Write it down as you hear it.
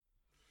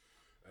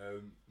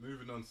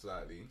Moving on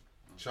slightly,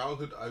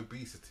 childhood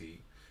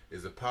obesity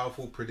is a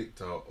powerful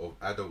predictor of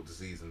adult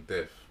disease and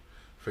death.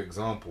 For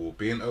example,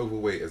 being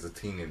overweight as a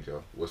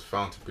teenager was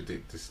found to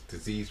predict this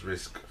disease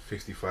risk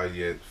 55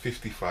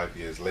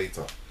 years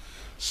later.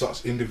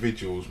 Such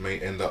individuals may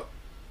end up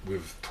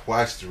with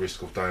twice the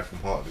risk of dying from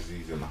heart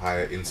disease and a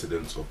higher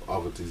incidence of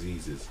other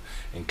diseases,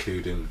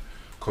 including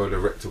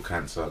colorectal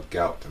cancer,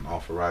 gout, and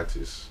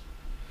arthritis.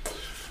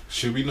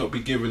 Should we not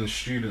be giving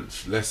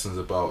students lessons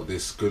about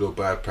this good or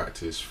bad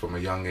practice from a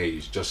young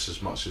age, just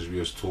as much as we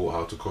was taught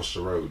how to cross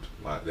the road?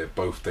 Like, they're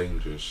both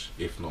dangerous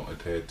if not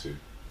adhered to.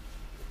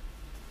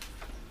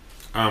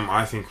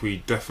 I think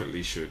we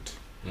definitely should.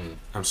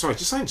 I'm sorry,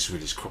 just something just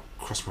really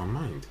crossed my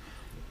mind.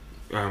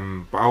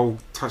 But I'll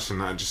touch on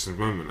that in just a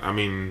moment. I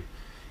mean,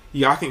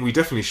 yeah, I think we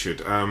definitely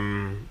should.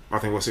 I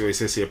think what it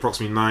says here,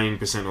 approximately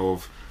 9%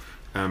 of,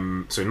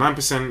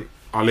 9%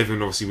 are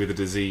living obviously with the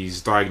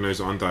disease,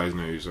 diagnosed or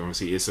undiagnosed.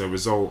 Obviously, it's a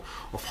result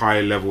of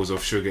high levels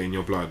of sugar in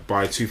your blood.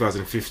 By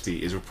 2050,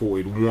 it's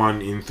reported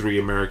 1 in 3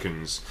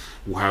 Americans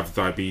will have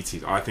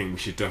diabetes. I think we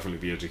should definitely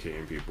be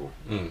educating people.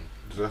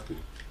 Exactly.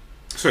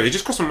 So it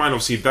just crossed my mind,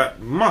 obviously, that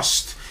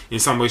must, in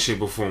some way,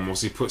 shape or form,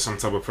 obviously put some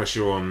type of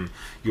pressure on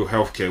your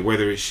healthcare,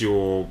 whether it's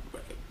your...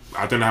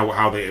 I don't know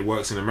how it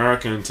works in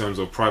America in terms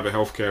of private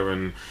healthcare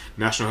and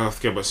national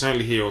healthcare, but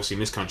certainly here, obviously, in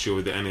this country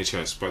with the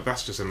NHS. But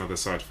that's just another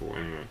side for it,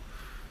 anyway.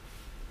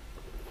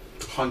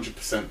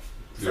 100%.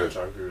 Yeah.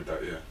 I agree with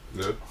that, yeah.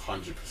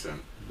 100%.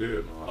 Yeah,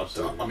 no,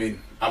 absolutely. I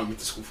mean, I haven't been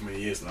to school for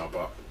many years now,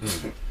 but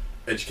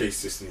education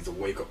system needs a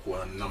wake-up call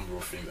on a number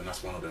of things, and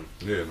that's one of them.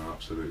 Yeah, no,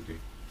 absolutely.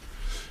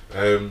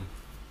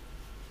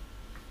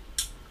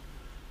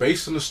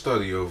 Based on a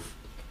study of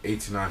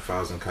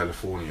 89,000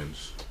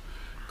 Californians,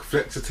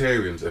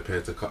 flexitarians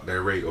appear to cut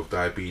their rate of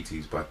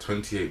diabetes by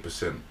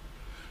 28%.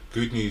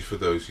 Good news for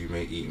those who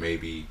may eat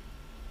maybe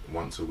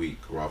once a week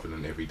rather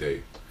than every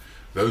day.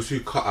 Those who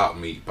cut out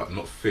meat but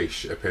not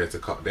fish appear to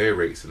cut their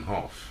rates in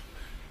half.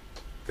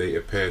 They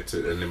appear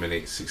to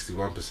eliminate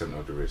 61%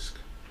 of the risk.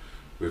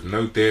 With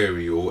no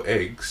dairy or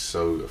eggs,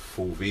 so a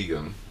full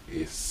vegan,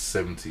 is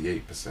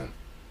 78%.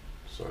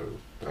 So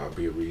that would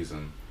be a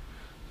reason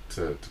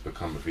to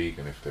become a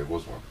vegan if there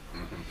was one.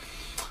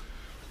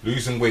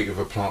 Losing weight with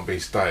a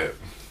plant-based diet.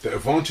 The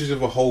advantage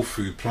of a whole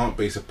food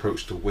plant-based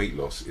approach to weight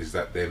loss is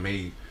that there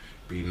may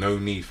be no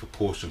need for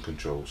portion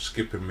control,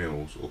 skipping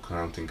meals or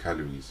counting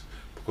calories,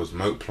 because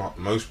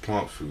most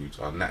plant foods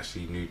are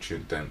naturally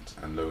nutrient dense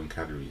and low in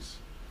calories.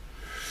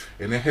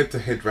 In a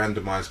head-to-head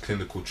randomized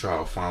clinical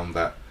trial found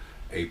that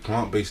a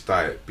plant-based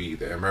diet beat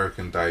the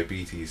American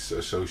Diabetes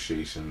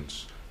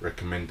Association's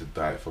recommended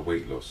diet for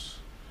weight loss.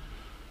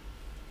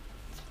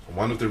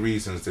 One of the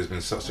reasons there's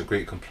been such a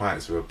great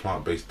compliance with a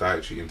plant-based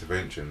dietary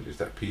intervention is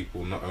that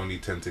people not only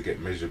tend to get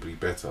measurably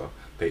better,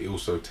 they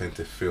also tend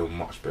to feel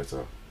much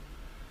better.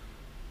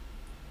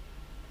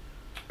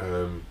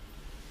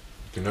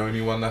 Do you know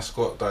anyone that's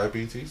got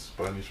diabetes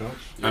by any chance?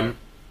 Yeah.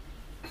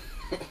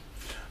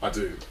 I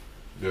do.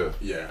 Yeah.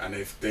 Yeah, and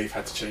they've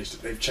had to change.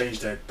 They've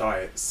changed their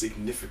diet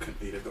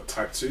significantly. They've got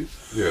type 2.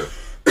 Yeah.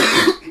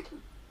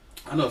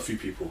 I know a few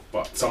people,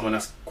 but someone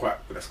that's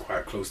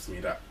quite close to me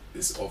that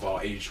is of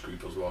our age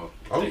group as well.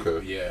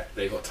 Okay.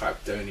 They got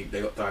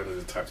diagnosed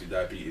with type 2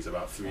 diabetes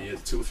about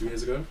 2 or 3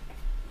 years ago.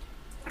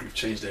 They've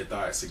changed their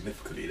diet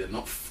significantly. They're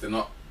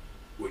not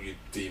what you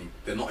deem.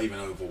 They're not even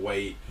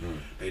overweight.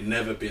 They've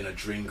never been a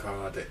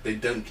drinker. They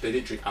didn't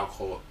drink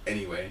alcohol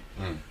anyway.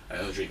 They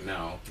don't drink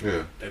now.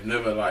 Yeah. They've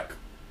never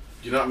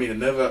you know what I mean? They've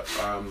never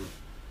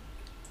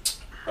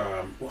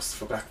what's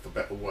for lack of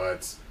better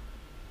words,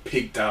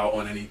 pigged out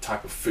on any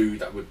type of food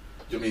that would,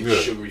 you know what I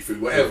mean, sugary food,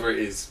 whatever it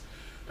is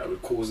that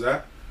would cause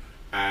that,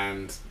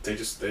 and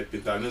they've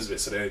been diagnosed with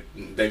it,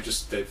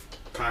 so they've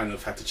kind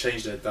of had to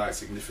change their diet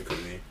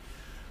significantly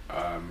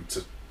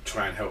to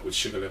try and help with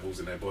sugar levels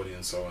in their body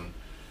and so on.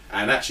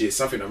 And actually, it's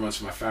something that runs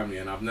for my family,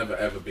 and I've never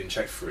ever been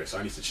checked for it, so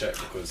I need to check,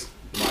 because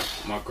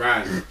my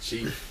gran,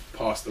 she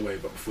passed away,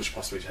 but before she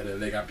passed away, she had her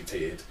leg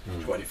amputated.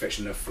 She got an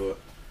infection in her foot.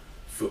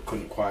 Foot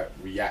couldn't quite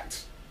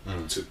react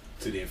to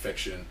the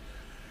infection.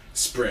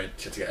 Spread.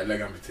 She had to get her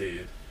leg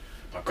amputated.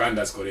 My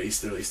granddad's got it. He's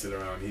still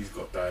around. He's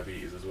got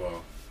diabetes as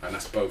well, and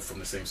that's both from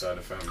the same side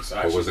of the family.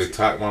 So was they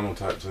type 1 or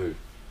type 2?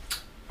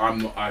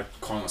 I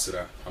can't answer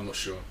that. I'm not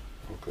sure.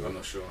 Okay. I'm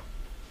not sure.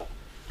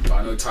 But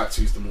I know type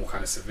 2 is the more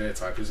kind of severe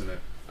type, isn't it?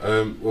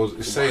 Well,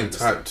 it's saying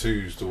type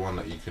 2 is the one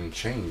that you can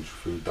change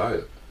through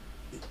diet.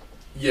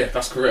 Yeah,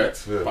 that's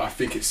correct. Yeah. But I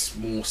think it's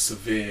more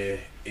severe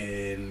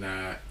in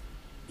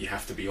you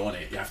have to be on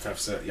it. You have to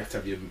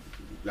have your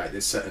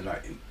there's certain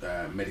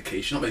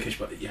medication, not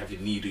medication, but you have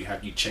your needle.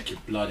 You check your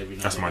blood every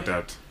night. That's my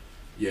dad.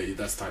 Yeah,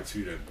 that's type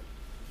 2 then.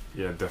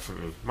 Yeah,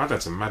 definitely. My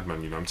dad's a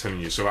madman, I'm telling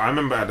you. So I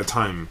remember at the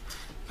time.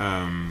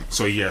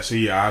 So I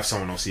have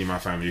someone obviously in my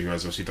family who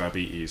has obviously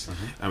diabetes.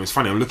 It's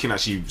funny. I'm looking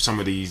actually some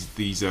of these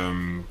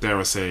dare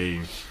I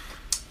say,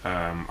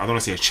 I don't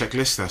want to say a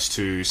checklist as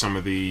to some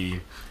of the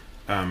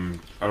I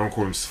don't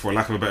call them, for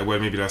lack of a better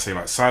word, maybe let's say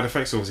like side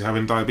effects, obviously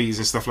having diabetes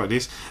and stuff like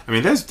this. I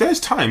mean, there's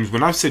times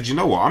when I've said, you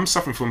know what, I'm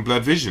suffering from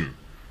blurred vision.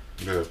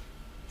 Yeah.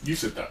 You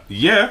said that.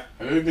 Yeah.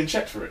 Have you ever been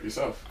checked for it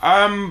yourself?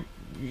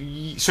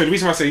 So the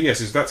reason why I say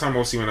yes is that time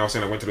obviously when I was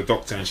saying I went to the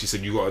doctor and she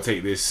said you got to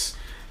take this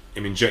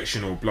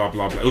injection or blah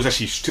blah blah. It was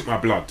actually she took my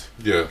blood,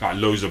 like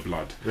loads of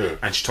blood,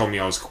 and she told me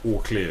I was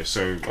all clear.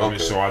 So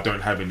so I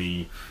don't have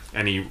any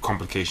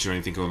complication or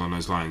anything along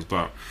those lines.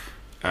 But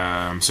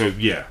so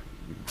yeah,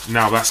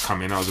 now that's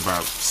coming. That was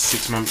about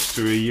 6 months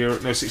to a year.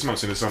 No, 6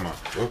 months in the summer.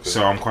 Okay.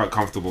 So I'm quite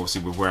comfortable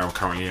obviously with where I'm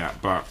currently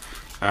at. But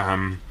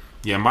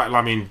yeah,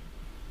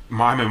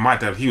 my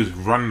dad, he was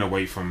running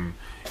away from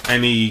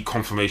any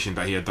confirmation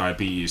that he had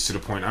diabetes, to the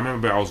point I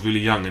remember I was really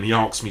young and he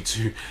asked me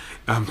to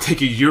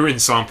take a urine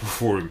sample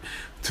for him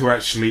to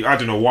actually, I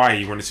don't know why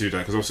he wanted to do that,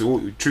 because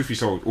obviously truth be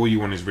told, all you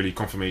want is really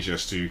confirmation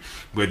as to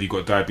whether you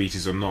got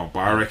diabetes or not. But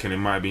I reckon it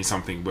might have been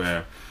something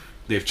where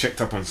they've checked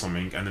up on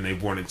something and then they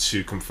wanted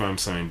to confirm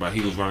something, but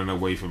he was running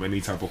away from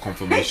any type of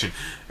confirmation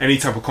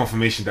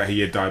that he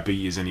had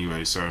diabetes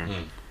anyway. So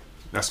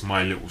that's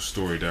my little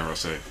story, dare I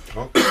say.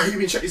 You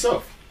been checked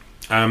yourself?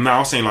 No, I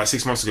was saying like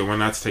 6 months ago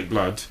when I had to take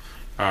blood,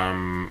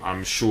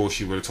 I'm sure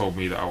she would have told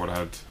me that I would have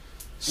had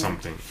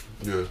something.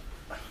 Yeah.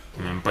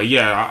 But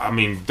yeah, I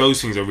mean,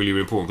 those things are really,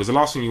 really important, because the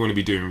last thing you want to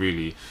be doing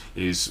really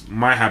is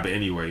my habit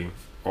anyway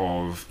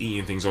of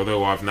eating things.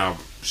 Although I've now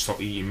stopped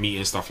eating meat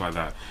and stuff like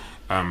that,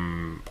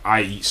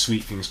 I eat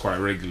sweet things quite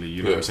regularly.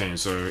 You know what I'm saying?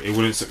 So it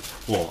wouldn't.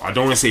 Well, I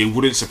don't want to say it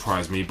wouldn't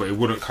surprise me, but it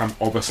wouldn't come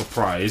of a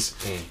surprise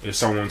if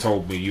someone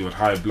told me you had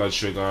high blood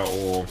sugar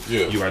or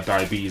you had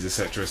diabetes,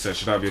 etc.,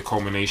 etc. That'd be a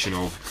culmination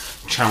of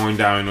chowing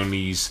down on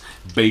these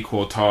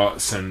Bakewell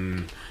tarts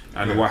and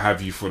what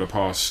have you for the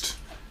past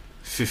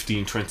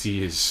 15-20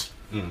 years,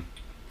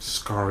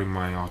 scarring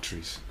my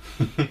arteries.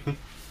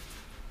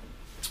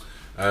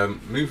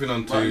 Moving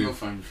on to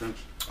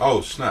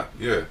oh snap,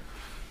 yeah,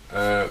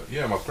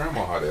 my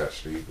grandma had it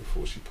actually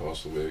before she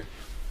passed away.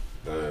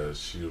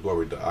 She was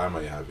worried that I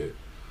may have it,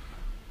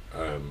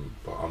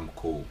 but I'm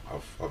cool.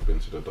 I've been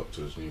to the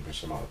doctors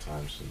numerous amount of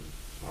times and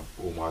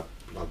all my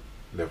blood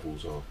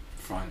levels are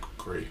fine.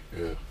 Great,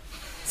 yeah.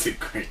 Is it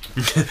great?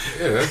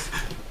 Yeah,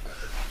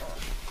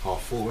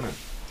 half full, isn't it?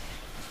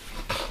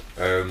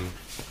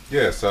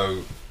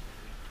 So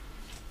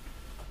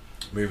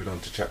moving on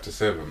to chapter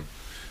 7,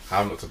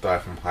 how not to die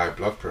from high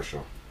blood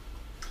pressure.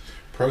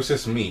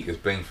 Processed meat is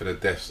blamed for the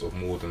deaths of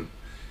more than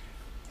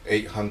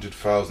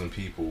 800,000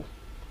 people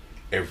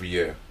every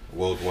year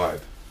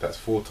worldwide. That's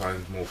 4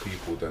 times more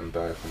people than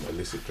die from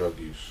illicit drug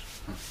use.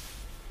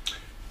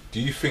 Do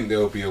you think there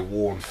will be a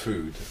war on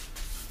food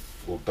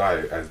or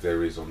diet as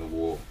there is on the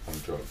war on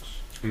drugs?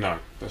 No,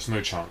 there's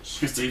no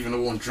chance. Is there even a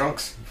war on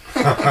drugs?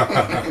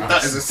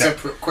 That is a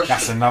separate question.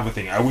 That's another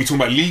thing. Are we talking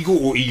about legal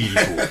or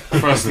illegal?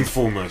 First and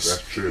foremost.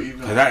 That's true.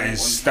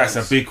 That's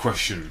a big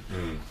question,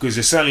 because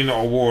there's certainly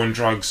not a war on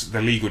drugs,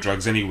 the legal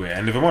drugs anywhere.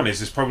 And if I'm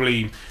honest,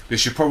 there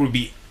should probably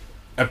be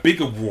a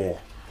bigger war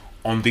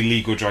on the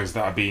legal drugs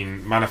that are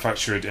being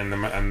manufactured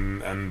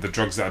and the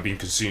drugs that are being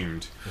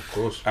consumed. Of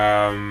course.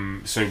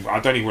 So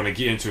I don't even want to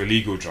get into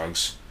illegal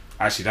drugs.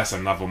 Actually, that's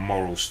another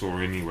moral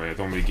story anyway. I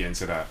don't really get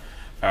into that.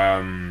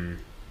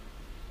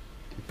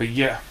 But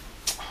yeah,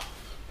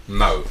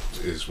 no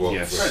is what.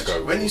 Yes. Let's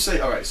go. When you say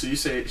alright, so you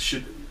say it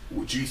should.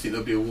 Do you think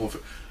there'll be a war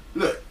for?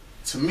 Look,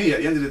 to me, at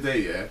the end of the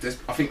day, there's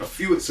I think a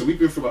few. So we've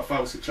been through about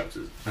 5 or 6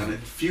 chapters, and a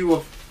few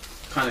of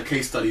kind of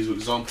case studies or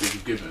examples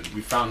we've given,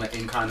 we found that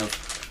in kind of,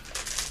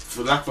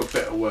 for lack of a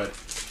better word,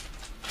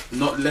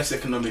 not less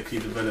economically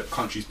developed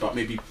countries, but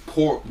maybe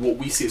what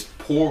we see as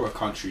poorer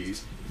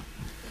countries,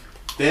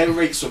 their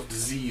rates of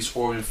disease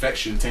or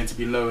infection tend to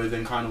be lower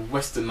than kind of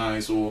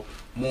westernized or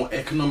more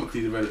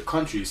economically developed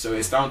countries. So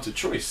it's down to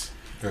choice.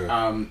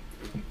 Yeah.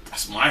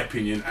 That's my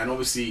opinion. And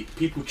obviously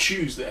people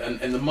choose that,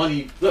 and the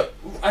money. Look,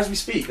 as we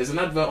speak, there's an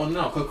advert on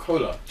now, Coca-Cola.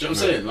 Do you know what I'm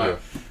saying? Like,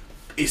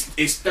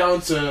 it's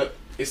down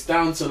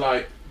to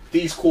like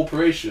these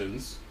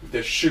corporations with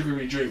their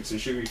sugary drinks and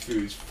sugary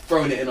foods,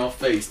 throwing it in our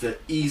face, the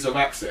ease of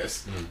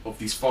access of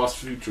these fast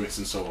food joints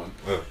and so on.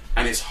 Yeah.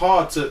 And it's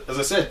hard to, as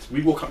I said,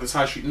 we walk up this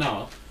high street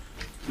now.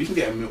 We can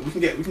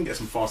get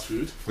some fast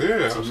food. Yeah,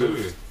 absolutely.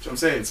 You know what I'm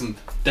saying? Some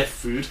deaf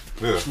food,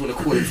 if you want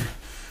to call it.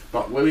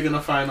 But where are we going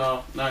to find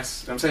our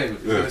nice, you know what I'm saying?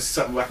 We're going to see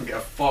something where I can get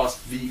a fast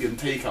vegan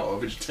takeout or a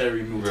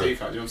vegetarian meal takeout, you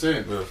know what I'm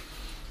saying? Yeah.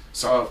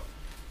 So,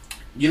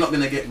 we're not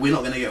going to get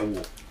a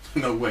war.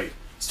 No way.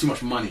 It's too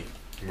much money.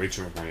 Way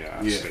too much money,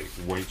 actually.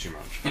 Way too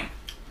much.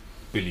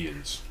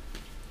 Billions.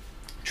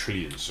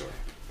 Trillions, sorry.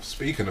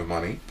 Speaking of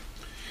money,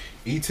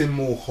 eating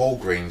more whole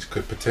grains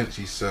could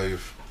potentially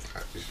save...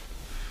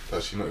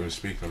 Actually, not even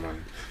speaking of money.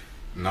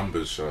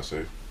 Numbers, shall I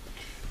say.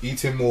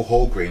 Eating more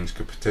whole grains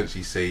could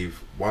potentially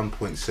save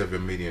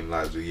 1.7 million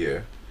lives a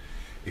year.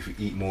 If you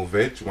eat more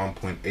veg,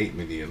 1.8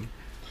 million.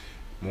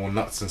 More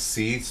nuts and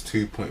seeds,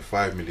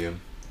 2.5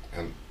 million.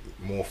 And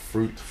more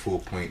fruit,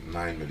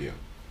 4.9 million.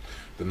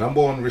 The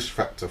number 1 risk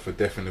factor for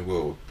death in the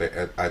world they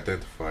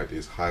identified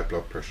is high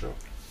blood pressure.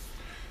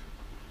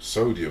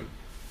 Sodium.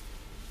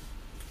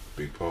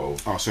 big part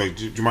of. Oh, sorry.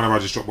 Do you mind if I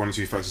just drop 1 or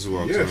 2 facts as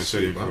well? Yeah,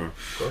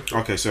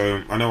 Okay,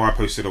 so I know I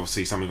posted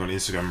obviously something on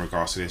Instagram in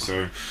regards to this.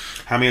 So,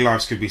 how many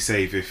lives could we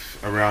save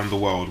if around the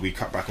world we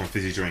cut back on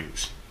fizzy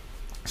drinks?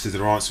 So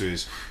the answer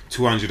is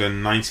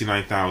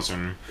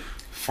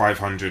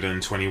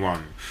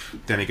 299,521.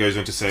 Then it goes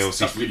on to say,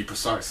 that's really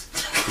precise.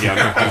 Yeah,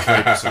 no, that's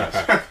very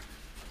precise.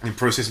 And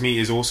processed meat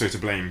is also to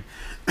blame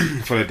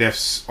for the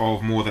deaths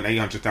of more than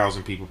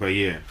 800,000 people per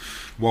year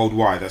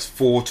worldwide. That's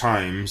 4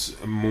 times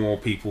more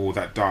people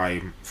that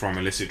die from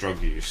illicit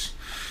drug use.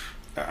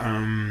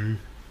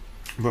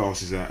 What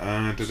else is that?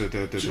 Do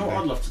you know what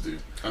I'd love to do?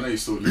 I know you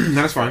still. No,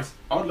 that's fine.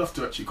 I'd love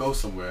to actually go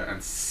somewhere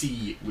and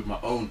see with my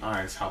own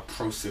eyes how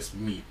processed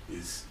meat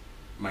is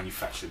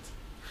manufactured.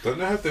 Don't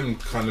they have them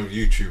kind of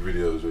YouTube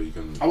videos where you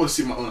can? I want to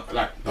see my own.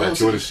 Like, Yeah, do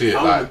you want to see it?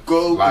 I Like, want to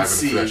go live and in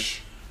see.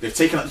 flesh. They've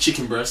taken out the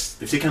chicken breast.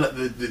 They've taken out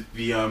the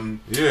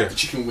Yeah,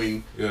 chicken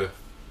wing. yeah.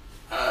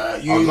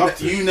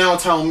 You now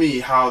tell me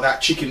how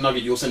that chicken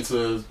nugget you're sent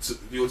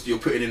you're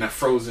putting in that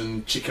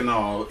frozen chicken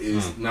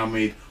is now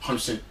made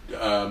 100%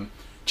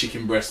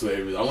 chicken breast or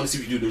whatever. I want to see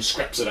if you do the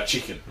scraps of that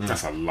chicken.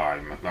 That's a lie,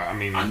 man. Like, I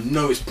mean, I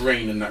know it's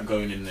brain and that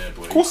going in there,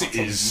 boy. Of course You it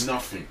can't is. tell me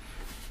nothing.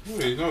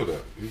 Well, you know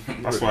that.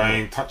 that's why I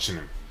ain't touching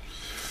him.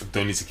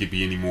 Don't need to give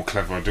you any more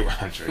clever. I'm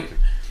joking.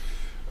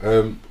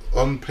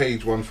 On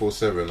page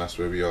 147, that's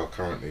where we are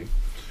currently.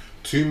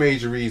 2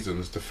 major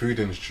reasons the food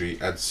industry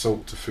adds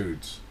salt to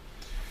foods.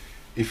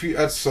 If you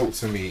add salt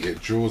to meat,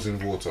 it draws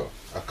in water.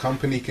 A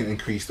company can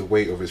increase the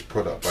weight of its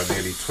product by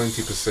nearly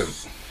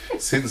 20%.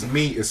 Since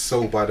meat is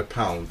sold by the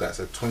pound, that's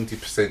a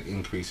 20%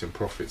 increase in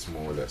profits,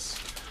 more or less.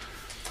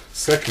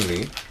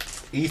 Secondly,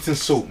 eating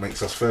salt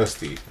makes us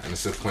thirsty, and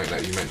it's a point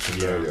that you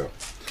mentioned earlier.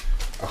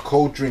 A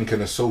cold drink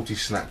and a salty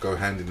snack go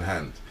hand in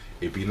hand.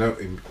 It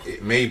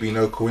may be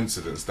no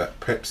coincidence that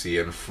Pepsi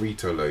and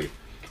Frito-Lay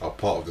are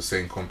part of the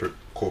same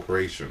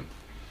corporation,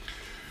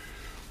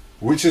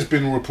 which has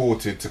been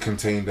reported to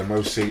contain the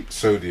most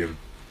sodium.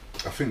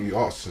 I think we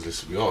asked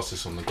this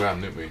on the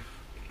gram, didn't we?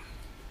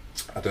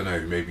 I don't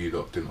know, maybe you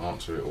lot didn't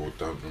answer it or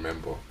don't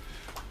remember.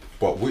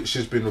 But which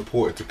has been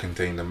reported to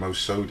contain the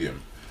most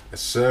sodium? A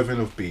serving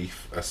of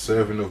beef, a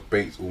serving of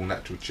baked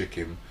all-natural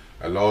chicken,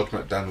 a large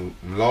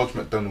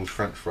McDonald's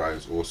French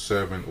fries, or a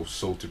serving of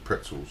salted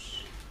pretzels.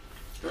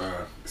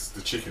 It's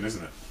the chicken,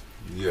 isn't it?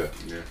 Yeah.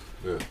 Yeah.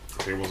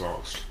 It was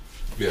asked.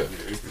 Yeah.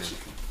 It is the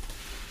chicken.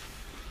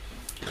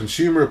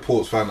 Consumer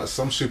reports found that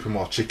some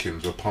supermarket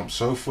chickens were pumped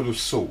so full of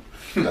salt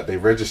that they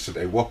registered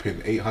a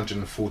whopping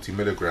 840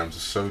 milligrams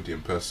of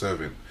sodium per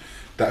serving.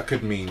 That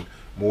could mean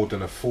more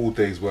than a full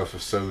day's worth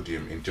of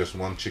sodium in just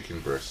one chicken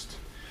breast.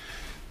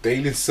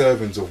 Daily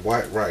servings of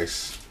white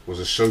rice was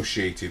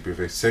associated with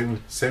a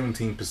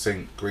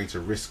 17% greater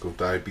risk of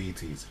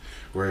diabetes,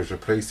 whereas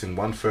replacing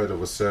 1/3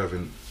 of a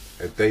serving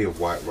a day of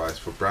white rice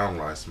for brown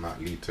rice might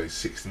lead to a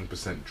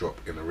 16%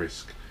 drop in the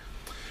risk.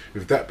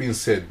 With that being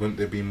said, wouldn't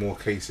there be more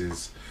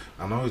cases?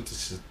 I know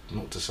this is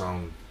not to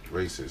sound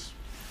racist,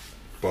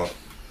 but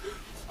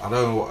I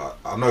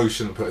know you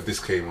shouldn't put a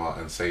disclaimer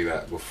and say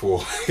that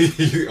before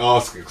you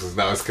ask it, because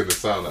now it's going to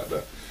sound like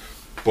that.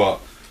 But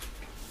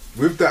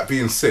with that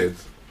being said,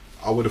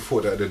 I would have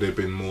thought that there'd have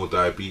been more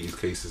diabetes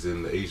cases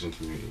in the Asian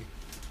community.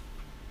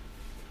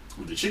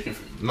 With the chicken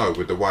thing? No,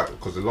 with the white,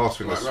 because the last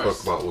thing I spoke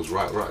rice. about was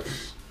white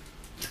rice.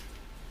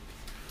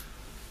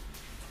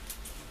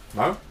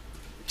 No?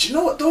 Do you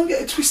know what? Don't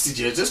get it twisted,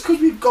 yeah. Just because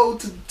we go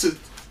to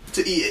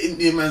eat at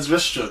Indian man's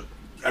restaurant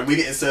and we're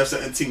getting served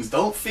certain things,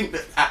 don't think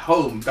that at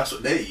home that's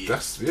what they eat.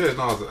 That's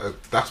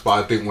why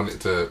I didn't want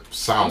it to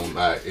sound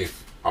like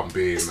if I'm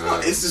being. It's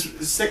not. It's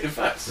just stating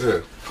facts.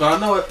 Yeah. Because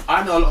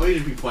I know a lot of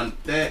Asian people and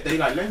they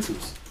like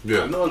lentils.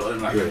 Yeah. I know a lot of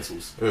them like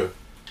lentils. Yeah.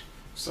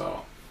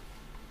 So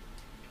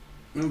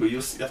remember,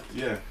 you'll see.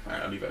 Yeah.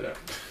 Alright, I'll leave it at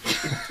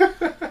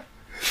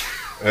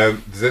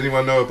that. Does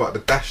anyone know about the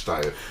DASH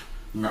diet?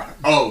 No.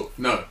 Oh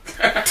no.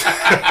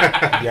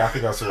 Yeah, I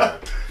think that's right.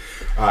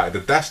 Alright, the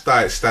DASH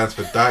diet stands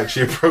for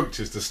Dietary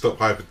Approaches to Stop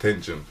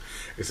Hypertension.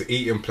 It's an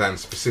eating plan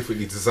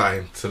specifically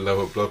designed to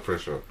lower blood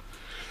pressure.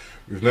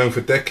 We've known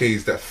for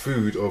decades that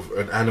food of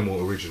an animal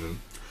origin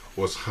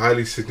was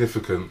highly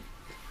significant.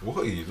 What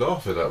are you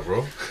laughing at,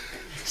 bro?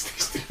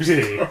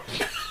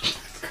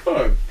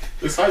 God,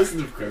 it's highly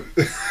significant.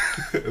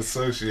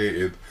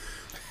 Associated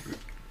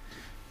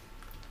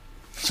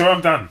So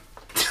I'm done.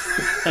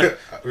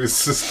 with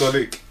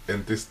systolic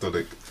and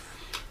dystolic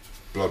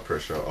blood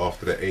pressure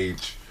after the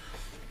age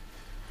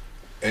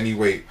any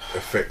weight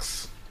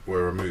effects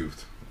were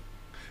removed.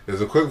 There's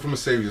a quote from a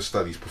series of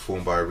studies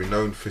performed by a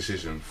renowned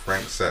physician,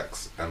 Frank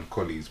Sachs and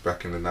colleagues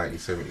back in the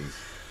 1970s.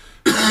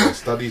 There are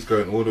studies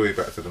going all the way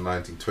back to the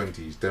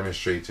 1920s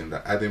demonstrating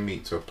that adding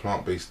meat to a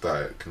plant-based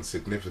diet can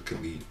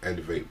significantly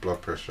elevate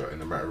blood pressure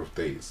in a matter of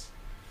days.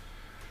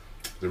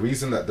 The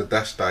reason that the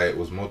DASH diet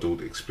was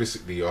modelled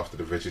explicitly after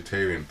the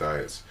vegetarian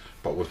diets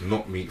but was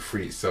not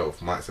meat-free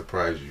itself might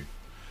surprise you.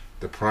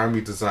 The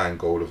primary design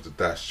goal of the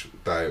DASH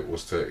diet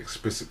was to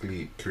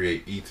explicitly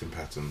create eating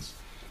patterns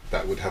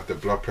that would have the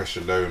blood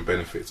pressure lowering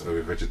benefits of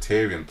a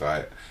vegetarian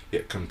diet,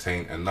 yet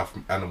contain enough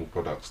animal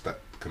products that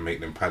can make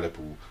them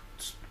palatable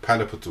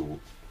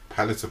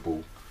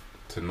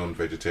to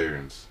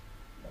non-vegetarians.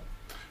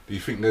 Do you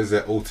think there's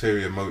an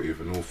ulterior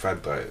motive in all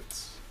fad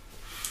diets?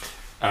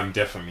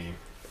 Definitely.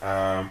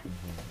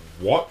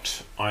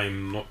 What?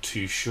 I'm not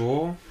too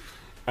sure.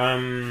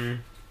 Yeah,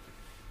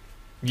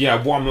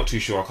 what I'm not too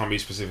sure. I can't be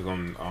specific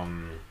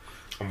on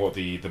what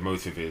the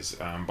motive is.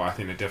 But I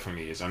think there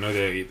definitely is. I know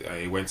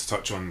they went to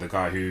touch on the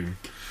guy who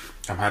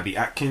had the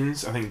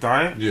Atkins, I think,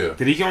 diet. Yeah.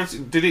 Did he go on?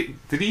 Did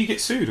he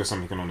get sued or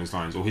something along those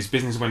lines, or his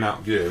business went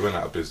out? Yeah, he went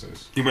out of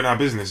business. He went out of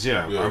business.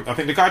 Yeah. Yeah. I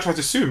think the guy tried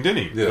to sue him,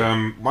 didn't he?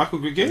 Yeah. Michael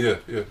Grigg. Yeah.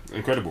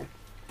 Incredible.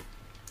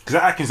 Because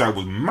that Atkins diet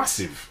was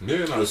massive.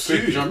 Yeah, no, It was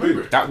big, huge, I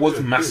remember it. That was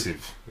Yeah,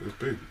 massive. It was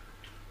big.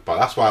 But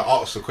that's why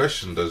I asked the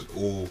question: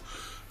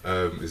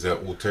 is there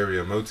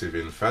ulterior motive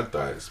in fad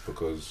diets?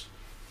 Because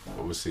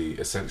obviously,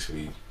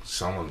 essentially,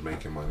 someone's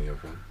making money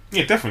off them.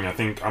 Yeah, definitely. I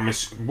think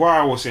what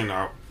I was saying,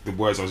 the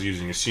words I was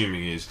using,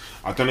 assuming is,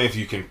 I don't know if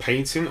you can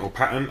patent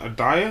a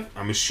diet.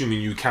 I'm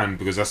assuming you can,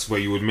 because that's where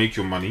you would make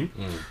your money.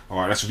 All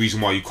right, that's the reason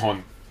why you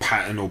can't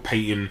patent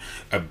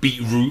a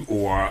beetroot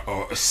or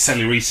a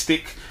celery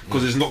stick,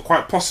 because it's not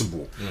quite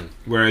possible.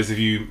 Whereas if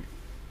you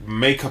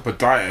make up a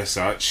diet as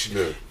such,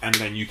 and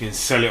then you can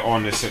sell it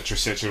on, etc.,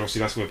 etc. Obviously,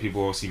 that's where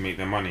people obviously make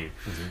their money.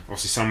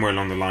 Obviously, somewhere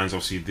along the lines,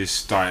 obviously,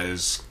 this diet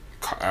has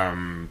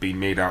been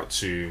made out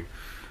to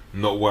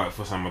not work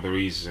for some other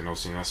reasons, and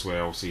obviously that's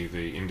where obviously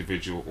the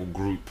individual or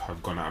group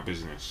have gone out of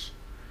business.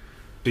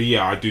 But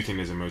yeah, I do think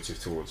there's a motive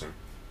towards them.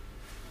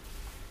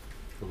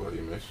 What about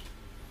you, Mish?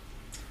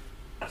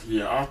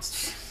 Yeah, I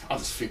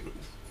just think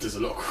there's a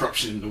lot of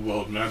corruption in the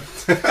world, man.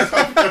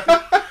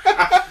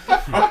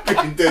 I'm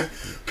thinking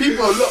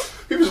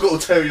people's got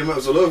ulterior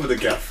motives all over the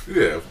gaff.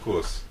 Yeah, of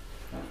course.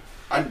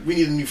 We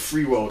need a new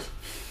free world.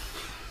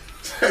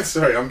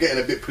 Sorry, I'm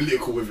getting a bit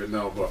political with it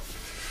now, but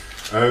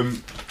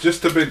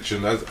just to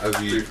mention,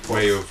 as you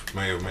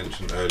may have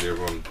mentioned earlier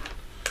on,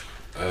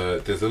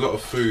 there's a lot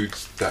of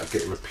foods that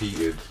get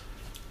repeated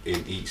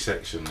in each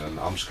section, and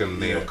I'm just going to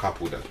name a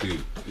couple that do.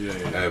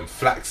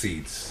 Flax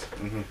seeds,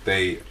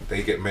 they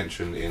get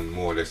mentioned in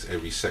more or less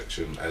every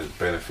section as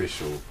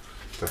beneficial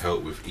to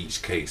help with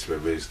each case,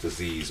 whether it's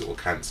disease or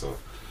cancer.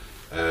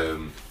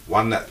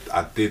 One that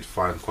I did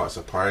find quite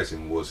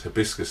surprising was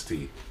hibiscus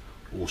tea,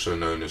 also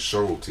known as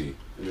sorrel tea.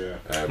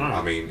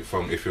 I mean,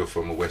 if you're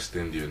from a West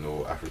Indian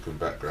or African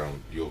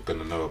background, you're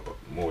gonna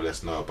more or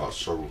less know about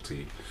sorrel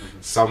tea.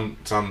 Some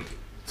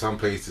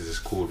places it's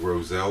called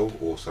roselle,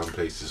 or some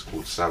places it's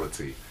called sour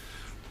tea,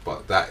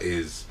 but that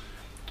is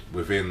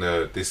within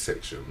this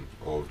section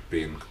of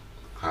being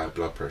high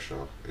blood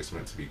pressure. It's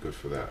meant to be good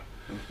for that.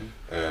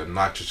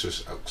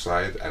 Nitrous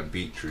oxide and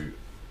beetroot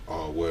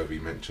are worthy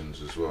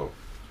mentions as well.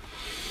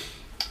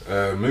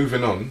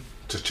 Moving on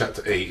to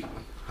chapter 8,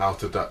 how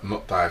to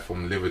not die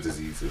from liver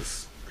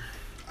diseases.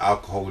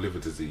 Alcohol liver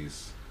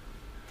disease.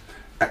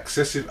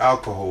 Excessive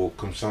alcohol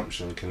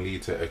consumption can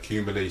lead to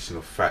accumulation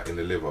of fat in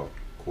the liver,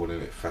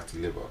 calling it fatty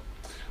liver,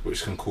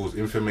 which can cause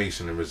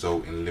inflammation and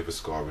result in liver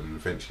scarring and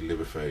eventually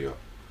liver failure.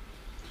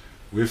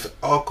 With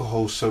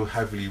alcohol so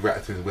heavily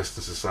wrapped in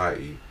Western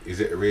society,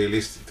 is it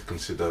realistic to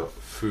consider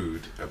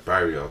food a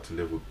barrier to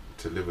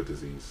liver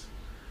disease?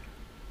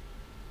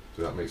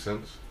 Does that make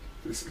sense?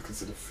 Is it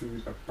consider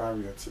food a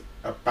barrier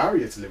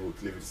to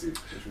liver disease?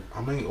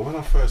 I mean, when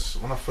I first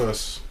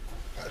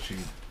actually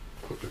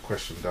put the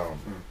question down,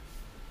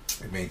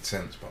 it made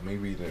sense, but me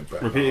reading it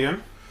back. Repeat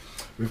again.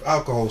 With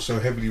alcohol so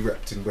heavily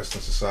wrapped in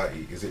Western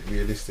society, is it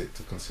realistic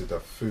to consider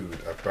food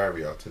a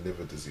barrier to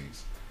liver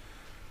disease?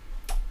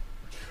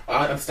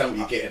 I understand what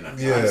you're getting at.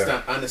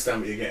 Yeah. I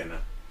understand what you're getting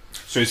at.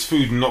 So is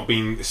food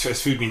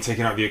being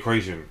taken out of the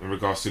equation in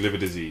regards to liver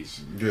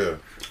disease? Yeah.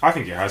 I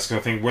think it has,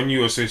 because I think when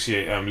you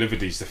associate liver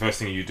disease, the first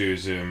thing you do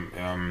is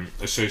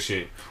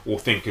associate or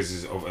think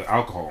is of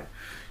alcohol.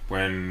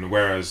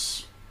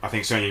 Whereas I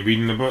think certainly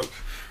reading the book,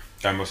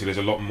 obviously there's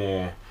a lot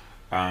more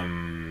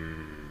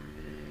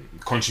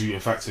contributing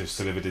factors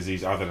to liver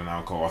disease other than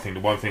alcohol. I think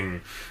the one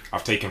thing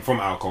I've taken from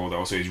alcohol that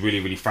also is really,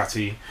 really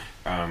fatty.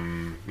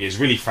 It's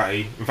really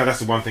fatty. In fact, that's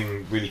the one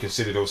thing really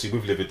considered obviously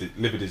with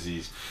liver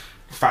disease.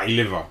 Fatty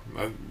liver.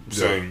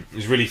 So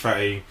it's really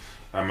fatty.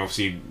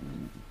 Obviously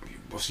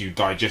you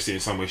digest it in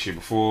some way, shape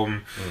or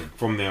form.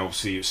 From there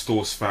obviously it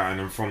stores fat, and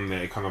then from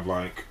there it kind of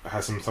like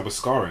has some type of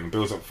scarring,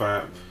 builds up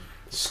fat,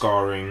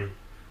 scarring,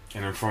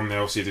 and then from there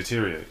obviously it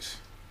deteriorates.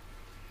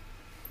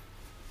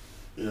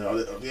 The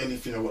only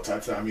thing I got to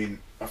add to that, I mean,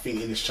 I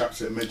think in this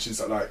chapter it mentions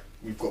that like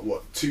we've got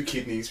 2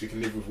 kidneys, we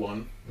can live with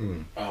one.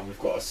 We've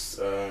got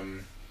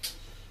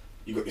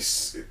you got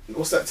this,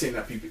 what's that thing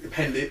that people,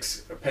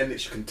 appendix,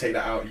 you can take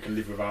that out, you can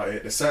live without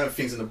it. There's certain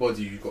things in the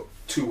body you've got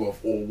 2 of,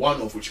 or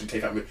 1 of, which you can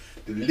take out with.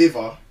 The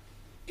liver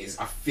is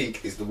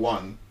the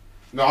one.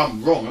 No,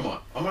 I'm wrong, am I?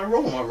 Am I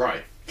wrong or am I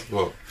right?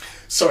 Well,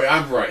 sorry,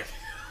 I'm right.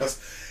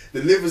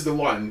 The liver's the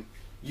one.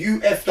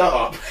 You F that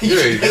up.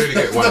 Yeah, you only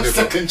get one liver.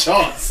 Second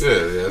chance. Yeah.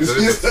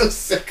 There's no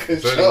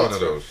second chance. There's only one of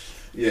those.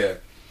 Yeah.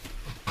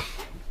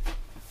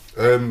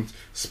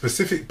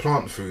 Specific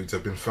plant foods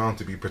have been found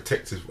to be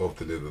protective of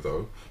the liver,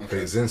 though.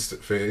 Okay.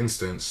 For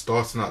instance,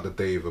 starting out the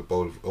day with a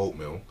bowl of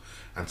oatmeal,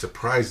 and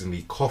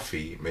surprisingly,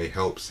 coffee may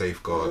help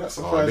safeguard That our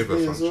surprised liver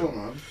me as function.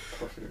 well, man.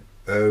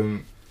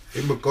 Coffee.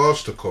 In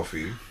regards to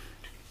coffee,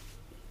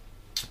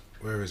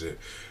 where is it?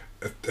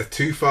 A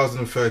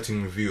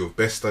 2013 review of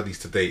best studies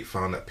to date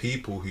found that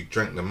people who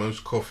drank the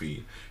most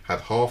coffee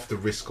had half the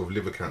risk of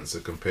liver cancer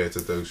compared to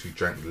those who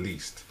drank the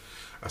least.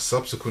 A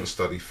subsequent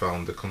study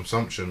found the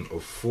consumption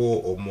of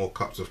 4 or more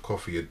cups of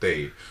coffee a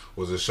day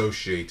was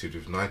associated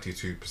with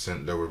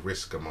 92% lower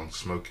risk among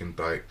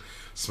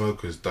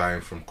smokers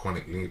dying from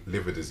chronic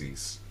liver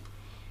disease.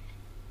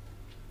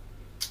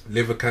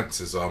 Liver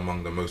cancers are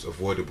among the most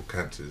avoidable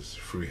cancers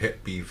through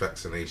Hep B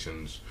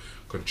vaccinations,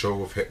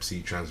 control of Hep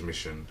C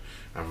transmission,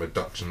 and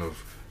reduction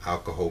of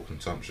alcohol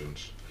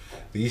consumptions.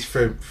 These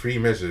three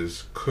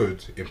measures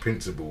could, in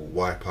principle,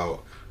 wipe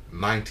out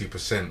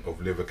 90%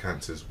 of liver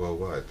cancers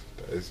worldwide.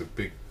 That is a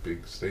big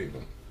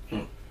statement.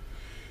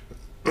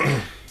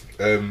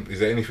 Is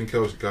there anything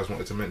else you guys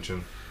wanted to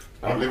mention?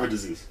 Liver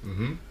disease.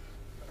 Mm-hmm.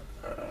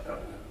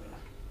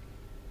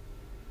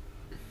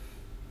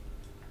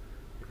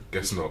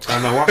 Guess not.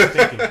 I know what I'm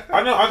thinking.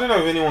 I don't know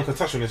if anyone can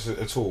touch on this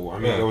at all. I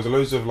mean, Yeah. there was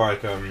loads of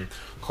like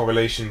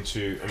correlation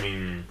to. I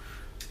mean,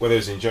 whether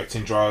it's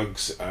injecting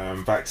drugs,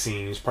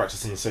 vaccines,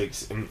 practicing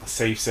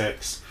safe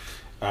sex.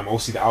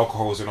 Obviously, the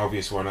alcohol is an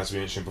obvious one, as we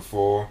mentioned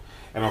before,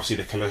 and obviously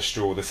the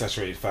cholesterol, the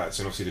saturated fats,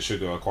 and obviously the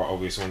sugar are quite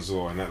obvious ones as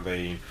well, and that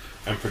they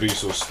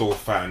produce or store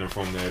fat, and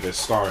from there they're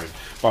scarring.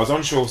 But I was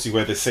unsure, obviously,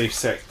 where the safe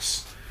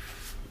sex,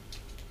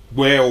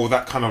 where all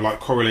that kind of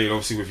like correlated,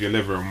 obviously, with your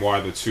liver, and why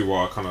the two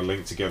are kind of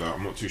linked together.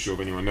 I'm not too sure if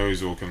anyone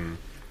knows or can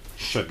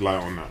shed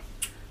light on that.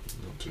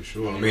 Not too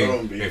sure. I Don't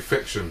mean, be.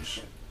 infections.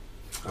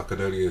 I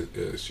could only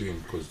assume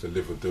because the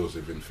liver deals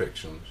with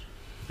infections.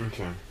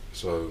 Okay.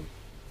 So,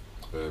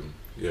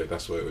 yeah,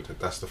 that's where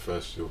that's the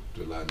first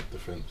the line of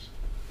defence.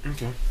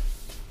 Okay.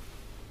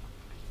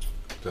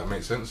 Does that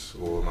make sense,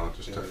 or am I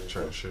just Yeah,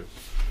 chatting shit?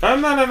 No.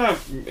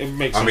 It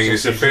makes sense. I mean,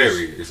 it's a Obviously,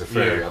 theory. It's a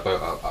theory. Yeah.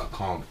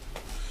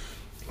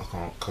 I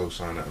can't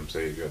co-sign that and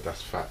say yeah,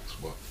 that's facts.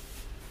 But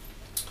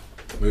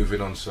moving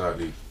on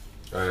slightly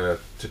to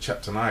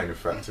chapter 9. In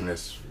fact,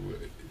 unless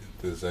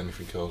there's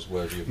anything else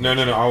worthy of No.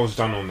 mention. I was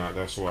done on that.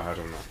 That's all I had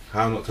on that.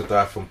 How not to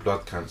die from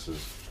blood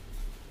cancers.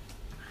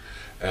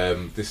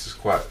 This is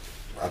quite.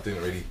 I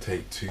didn't really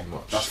take too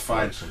much. That's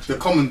fine. notes into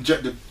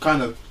The it.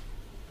 kind of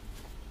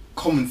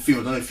common theme.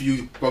 I don't know if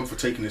you both were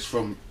taking this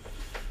from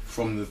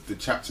the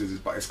chapters,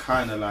 but it's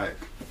kind of like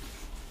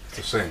It's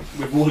the same.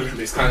 with all of them.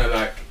 It's kind of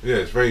like Yeah,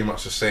 it's very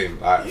much the same.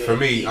 Like for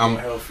me, eat more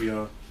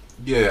healthier.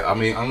 yeah. I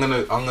mean, I'm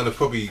gonna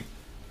probably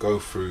go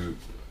through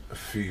a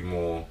few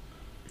more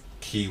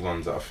key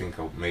ones that I think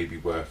are maybe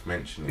worth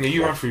mentioning. Yeah,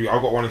 you Like, run through.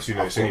 I've got 1 or 2 I've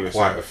notes got anyway.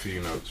 quite So. a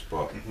few notes,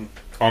 but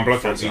On blood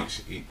from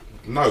cancer.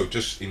 no,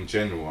 just in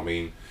general. I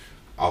mean,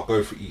 I'll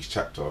go through each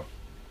chapter,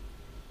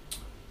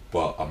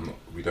 but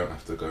we don't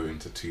have to go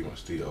into too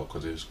much detail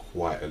because there's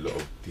quite a lot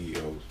of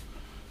details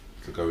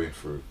to go in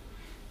through.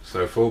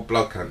 So for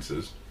blood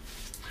cancers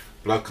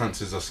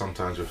are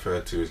sometimes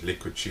referred to as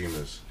liquid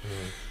tumours,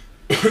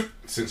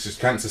 since its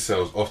cancer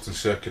cells often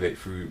circulate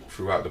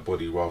throughout the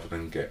body rather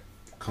than get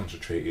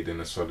concentrated in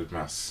a solid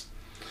mass.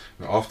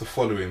 Now, after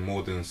following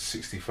more than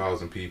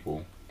 60,000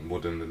 people, more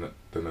than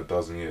a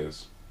dozen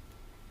years,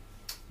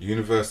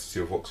 University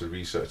of Oxford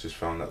researchers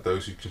found that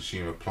those who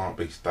consume a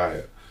plant-based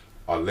diet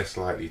are less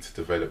likely to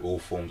develop all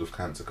forms of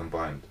cancer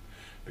combined.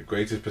 The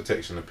greatest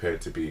protection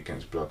appeared to be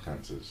against blood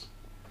cancers.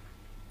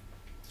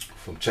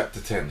 From chapter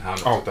 10, how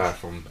not to die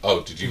from...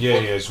 Oh, did you... Yeah.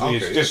 It's Okay,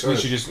 just go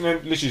ahead.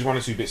 literally just 1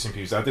 or 2 bits and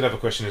pieces. I did have a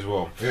question as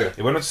well. Yeah.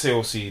 It went on to say,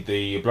 obviously,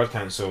 the blood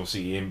cancer,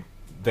 obviously,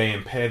 they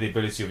impair the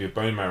ability of your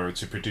bone marrow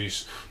to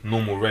produce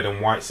normal red and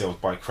white cells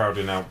by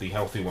crowding out the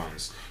healthy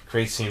ones,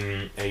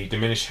 creating a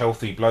diminished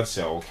healthy blood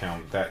cell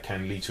count that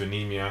can lead to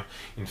anemia,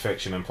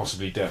 infection, and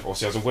possibly death.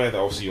 Obviously, I was aware that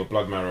obviously your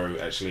blood marrow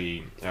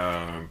actually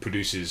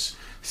produces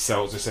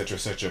cells,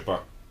 etc.,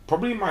 but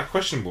probably my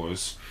question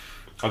was,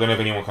 I don't know if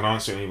anyone can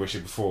answer it in any way,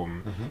 shape, or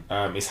form,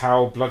 is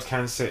how blood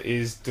cancer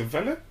is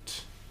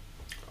developed?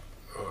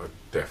 I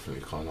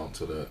definitely can't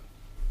answer that.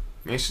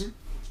 Mason?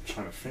 I'm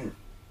trying to think.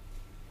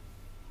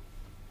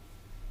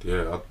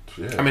 Yeah.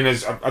 I mean, I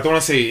don't want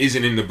to say it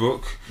isn't in the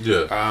book.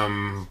 Yeah.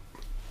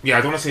 Yeah,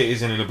 I don't want to say it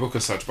isn't in the book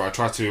as such, but I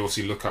tried to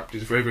obviously look up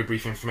just very, very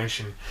brief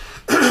information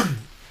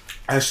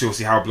as to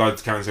obviously how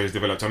blood cancer is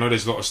developed. I know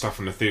there's a lot of stuff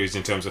in the theories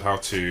in terms of how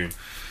to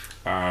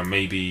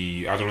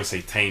maybe, I don't want to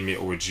say tame it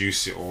or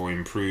reduce it or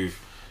improve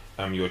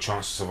your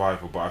chance of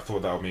survival, but I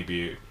thought that would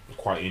maybe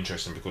quite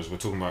interesting because we're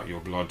talking about your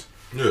blood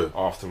Yeah.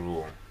 after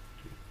all.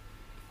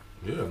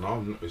 Yeah,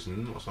 no, it's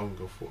not something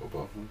I've thought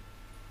about.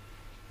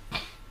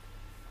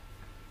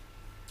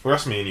 Well,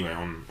 that's me anyway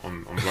on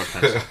blood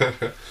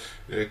cancer.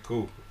 Yeah,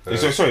 cool.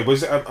 So, sorry,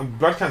 was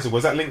blood cancer,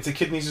 was that linked to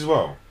kidneys as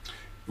well?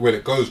 Well,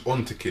 it goes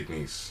on to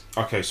kidneys.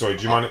 Okay, sorry,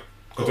 do you mind?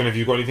 I don't know if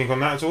you've got anything on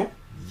that at all?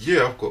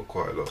 Yeah, I've got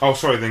quite a lot. Oh,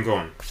 sorry, then go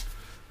on.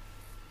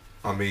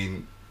 I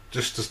mean,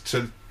 just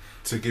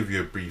to give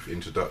you a brief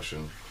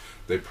introduction,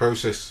 They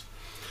process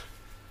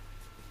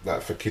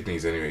that for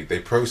kidneys anyway. They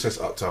process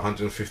up to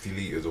 150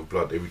 liters of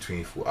blood every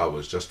 24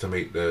 hours just to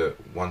make the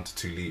 1 to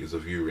 2 liters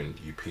of urine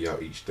you pee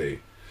out each day.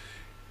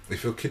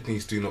 If your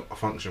kidneys do not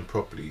function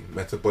properly,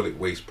 metabolic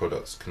waste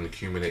products can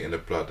accumulate in the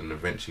blood and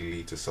eventually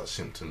lead to such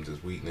symptoms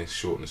as weakness,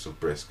 shortness of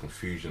breath,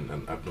 confusion,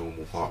 and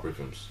abnormal heart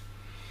rhythms.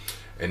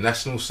 A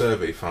national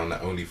survey found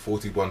that only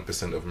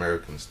 41% of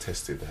Americans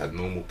tested had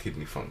normal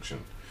kidney function,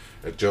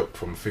 a jump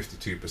from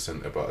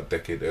 52% about a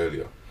decade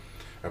earlier.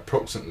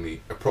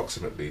 Approximately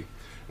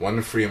 1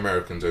 in 3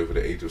 Americans over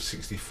the age of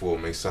 64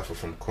 may suffer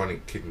from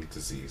chronic kidney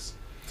disease,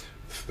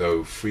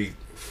 though three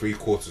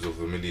quarters of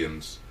the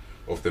millions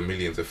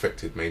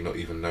affected may not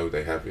even know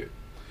they have it.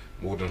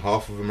 More than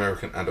half of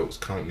American adults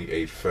currently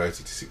aged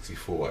 30 to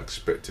 64 are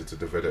expected to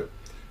develop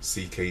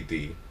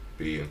CKD,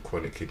 being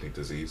chronic kidney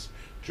disease,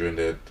 during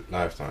their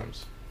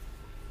lifetimes.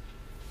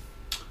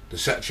 The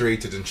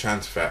saturated and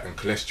trans fat and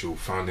cholesterol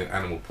found in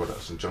animal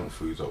products and junk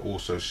foods are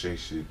also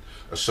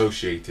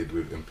associated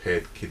with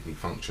impaired kidney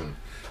function,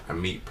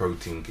 and meat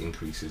protein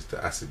increases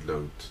the acid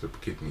load to the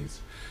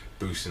kidneys,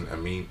 boosting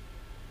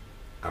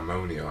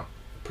ammonia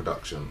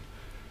production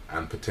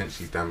and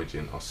potentially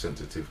damaging our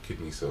sensitive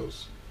kidney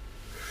cells.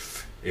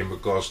 In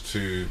regards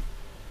to,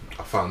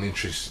 I found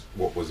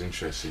what was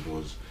interesting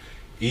was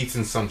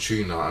eating some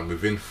tuna, and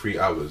within 3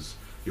 hours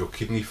your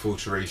kidney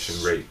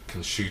filtration rate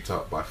can shoot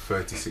up by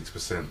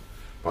 36%,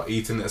 but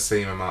eating the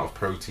same amount of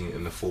protein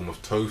in the form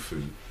of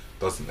tofu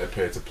doesn't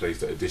appear to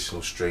place the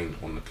additional strain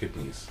on the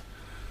kidneys.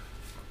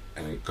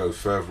 And it goes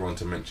further on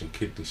to mention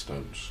kidney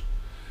stones.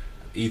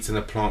 Eating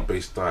a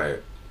plant-based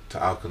diet to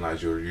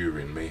alkalinize your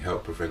urine may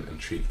help prevent and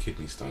treat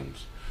kidney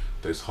stones.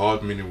 Those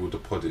hard mineral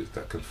deposits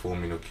that can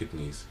form in your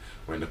kidneys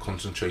when the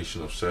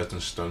concentration of certain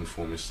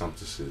stone-forming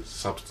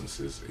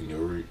substances in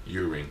your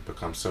urine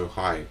becomes so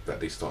high that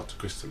they start to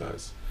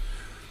crystallize.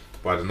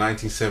 By the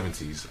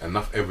 1970s,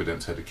 enough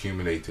evidence had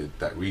accumulated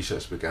that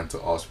research began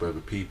to ask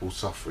whether people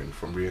suffering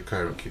from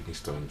recurrent kidney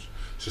stones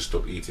should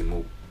stop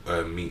eating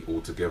meat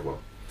altogether.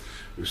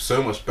 With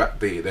so much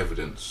backdated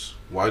evidence,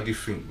 why do you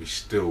think we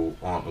still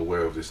aren't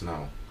aware of this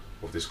now,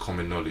 of this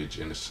common knowledge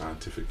in the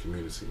scientific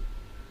community?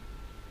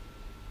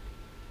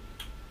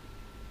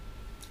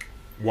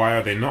 Why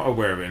are they not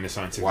aware of it in the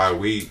scientific? Why are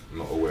we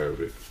not aware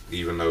of it,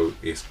 even though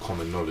it's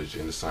common knowledge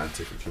in the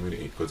scientific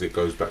community? Because it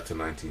goes back to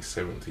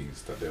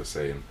 1970s that they're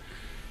saying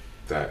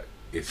that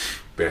it's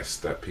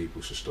best that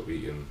people should stop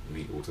eating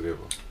meat altogether.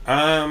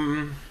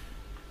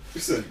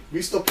 Listen,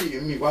 we stop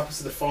eating meat. What happens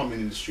to the farming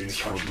industry in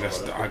this country?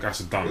 That's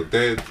done. But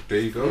there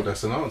you go.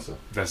 That's an answer.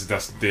 That's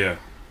there.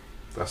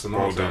 That's an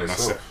Well answer done. in That's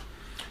itself.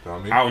 You know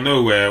what I mean? Out of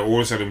nowhere, all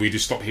of a sudden we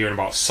just stop hearing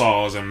about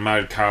SARS and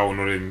mad cow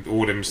and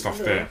all them stuff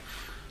there.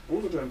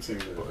 All of them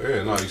things. But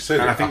yeah, no, you said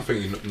And it. I think- I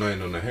think you're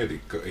knowing on the head.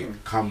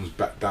 It comes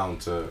back down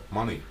to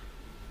money.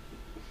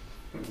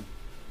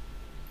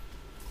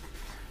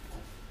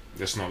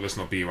 Let's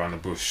not be around the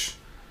bush.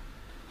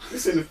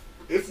 Listen,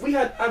 if we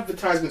had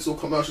advertisements or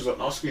commercials on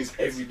our screens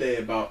every day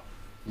about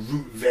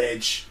root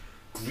veg,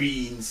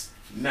 greens,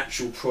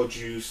 natural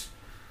produce,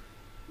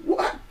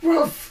 what,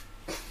 bruv?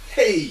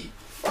 Hey,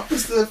 up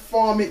is the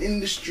farming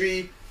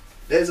industry.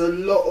 There's a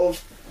lot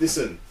of,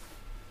 listen,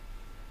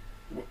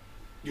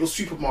 your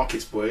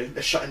supermarkets, boy,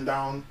 they're shutting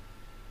down.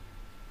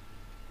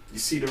 You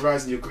see the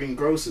rise in your green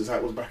grocers, how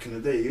it was back in the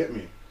day, you get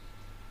me?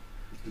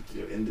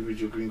 Your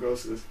individual green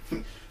grocers,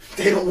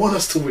 they don't want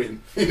us to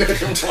win. You know, they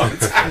don't want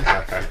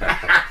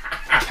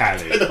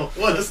Cali. They don't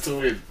want us to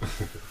win.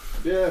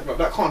 Yeah, but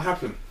that can't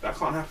happen. That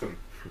can't happen.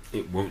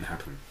 It won't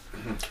happen.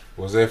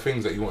 Was there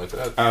things that you wanted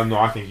to add? No,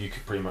 I think you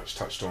could pretty much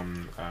touched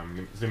on. Let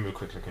me have a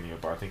quick look on you,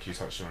 but I think you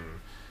touched on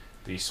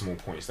these small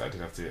points that I did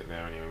have to get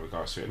there anyway in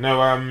regards to it.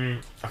 No, I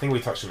think we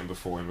touched on it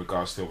before in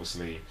regards to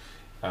obviously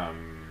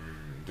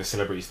the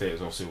celebrity status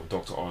also with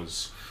Dr.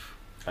 Oz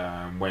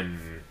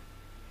when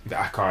the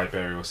Akai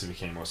berry also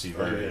became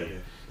very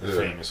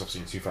famous,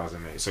 obviously in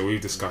 2008. So we've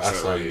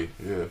discussed that already.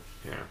 Yeah.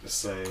 Just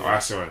say. Oh,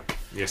 that's alright.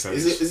 Yes, that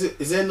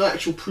Is there no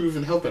actual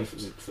proven health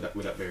benefits for that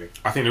with that berry?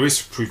 I think there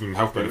is proven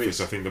health There benefits.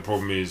 is. I think the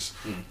problem is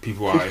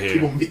people out here.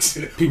 People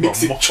mixing it. People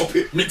Mix it, are chop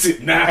it, mix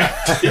it. Nah.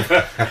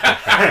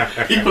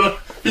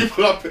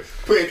 people are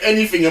putting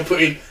anything and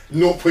putting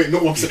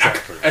 0.01%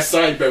 Exactly.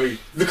 acai berry.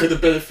 Look at the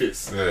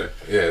benefits. Yeah,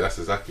 that's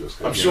exactly what's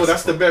going I'm on. sure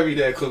that's the berry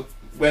there, cause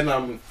when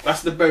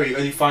that's the berry, you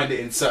only find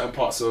it in certain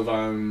parts of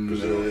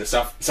Brazil.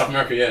 South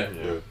America. Yeah.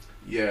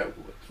 Yeah.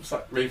 What's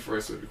that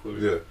rainforest? What we call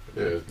it?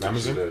 Yeah.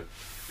 Amazon? Yeah,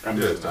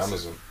 Amazon. it's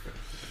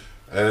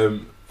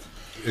Amazon.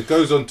 It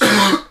goes on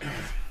to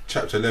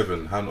chapter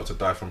 11, how not to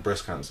die from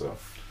breast cancer.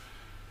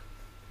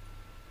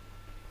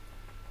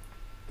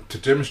 To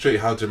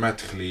demonstrate how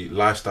dramatically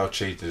lifestyle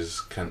changes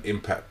can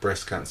impact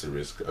breast cancer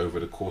risk over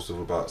the course of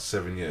about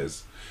 7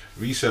 years,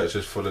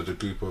 researchers followed a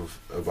group of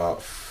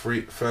about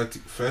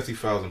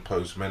 30,000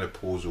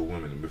 post-menopausal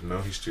women with no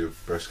history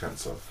of breast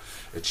cancer,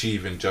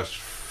 achieving just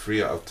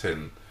 3 out of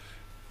 10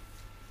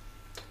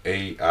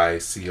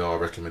 AICR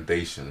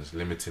recommendations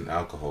limiting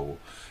alcohol,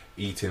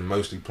 eating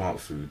mostly plant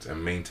foods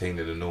and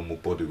maintaining a normal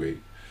body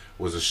weight,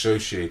 was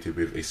associated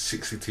with a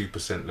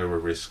 62% lower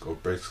risk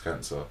of breast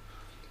cancer.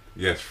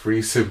 Yes, 3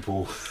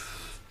 simple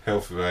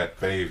health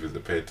behaviours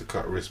appeared to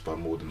cut risk by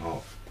more than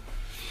half.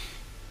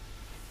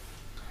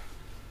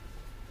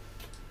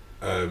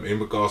 In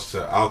regards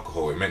to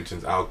alcohol, it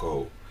mentions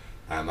alcohol,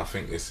 and I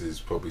think this is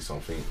probably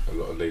something a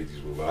lot of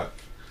ladies will like.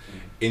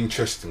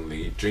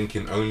 Interestingly,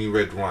 drinking only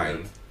red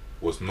wine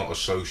was not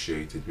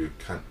associated with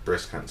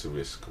breast cancer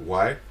risk.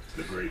 Why?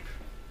 The grape.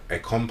 A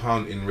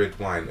compound in red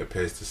wine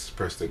appears to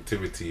suppress the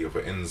activity of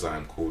an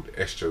enzyme called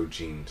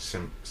estrogen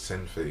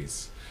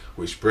synthase,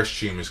 which breast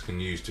tumours can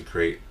use to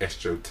create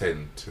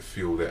estrogen to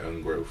fuel their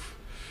own growth.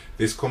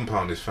 This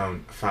compound is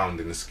found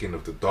in the skin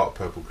of the dark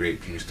purple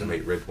grape used to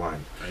make red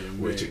wine,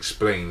 which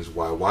explains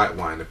why white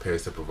wine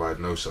appears to provide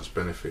no such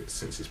benefits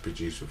since it's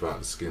produced without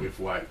the skin. With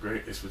white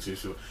grape, it's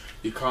produced.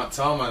 You can't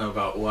tell man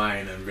about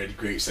wine and red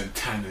grapes and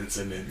tannins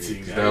and then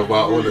things. You know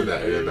about all of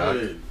that, yeah,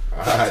 dad.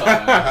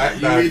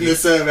 You read the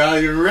survey, are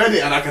you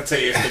ready? And I can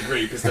tell you it's the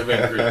grape, it's the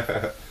red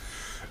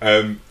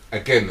grape.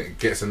 Again, it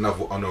gets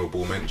another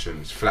honourable mention.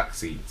 It's flax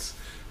seeds,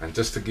 and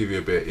just to give you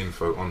a bit of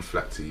info on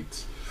flax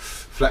seeds.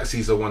 Flax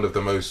seeds are one of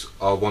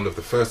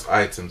the first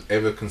items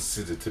ever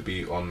considered to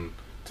be on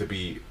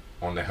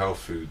the health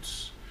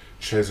foods,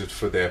 treasured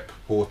for their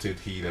purported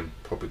healing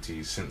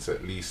properties since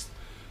at least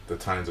the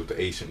times of the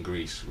ancient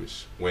Greece,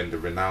 when the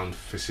renowned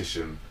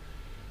physician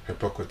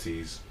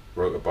Hippocrates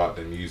wrote about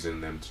them,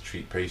 using them to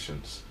treat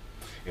patients.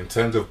 In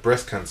terms of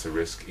breast cancer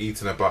risk,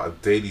 eating about a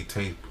daily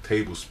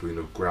tablespoon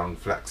of ground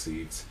flax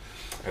seeds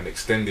and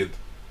extended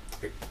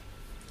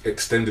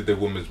the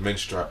woman's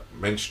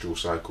menstrual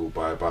cycle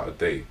by about a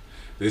day.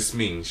 This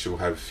means she'll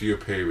have fewer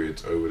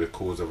periods over the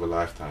course of a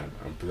lifetime,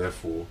 and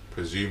therefore,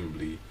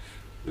 presumably,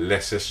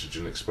 less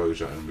estrogen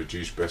exposure and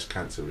reduced breast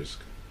cancer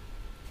risk.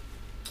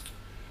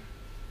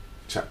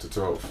 Chapter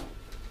 12.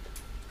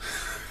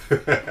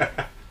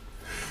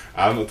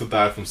 How not to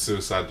die from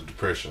suicide or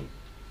depression.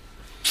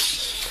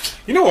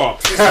 You know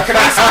what?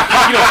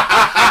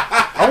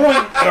 I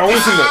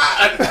want to look.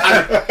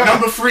 And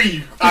number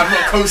 3, I'm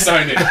not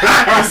co-signing.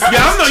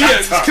 I'm not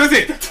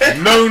yet.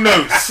 No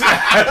notes.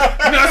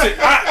 That's it.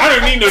 I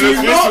don't need no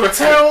notes. Do not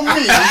tell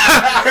me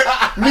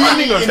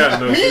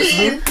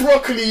eating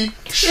broccoli,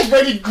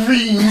 shredded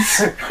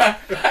greens,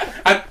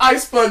 and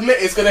iceberg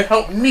lettuce is going to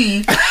help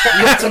me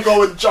not to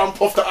go and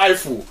jump off the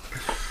Eiffel.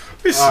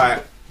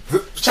 Alright.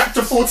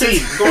 Chapter 14.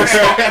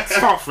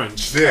 Start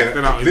French.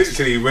 Yeah,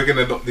 literally, we're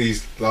gonna knock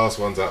these last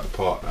ones out the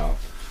park now,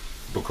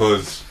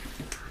 because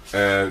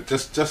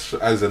just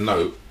as a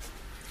note,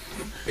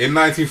 in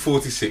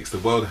 1946, the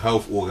World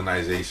Health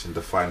Organization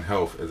defined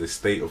health as a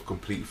state of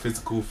complete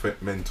physical,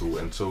 mental,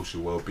 and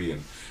social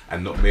well-being,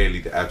 and not merely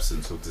the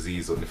absence of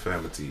disease or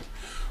infirmity.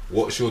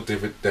 What's your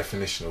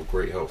definition of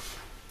great health?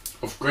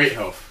 Of great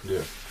health?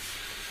 Yeah.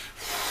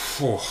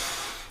 Oh.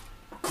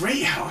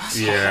 Great health?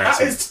 Yeah,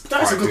 that is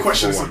a good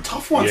question. It's a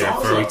tough one to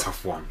answer. Very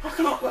tough one.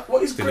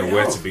 What is great health?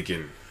 Where to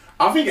begin?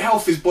 I think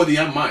health is body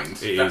and mind.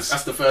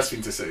 That's the first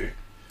thing to say.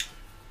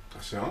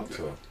 That's the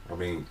answer. I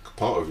mean,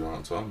 part of your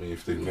answer. I mean,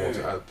 if there's more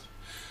to add.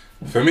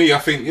 For me, I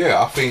think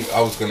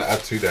I was going to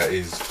add to that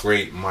is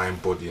great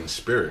mind, body, and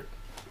spirit.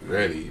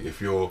 Really,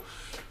 if you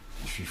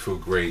feel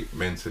great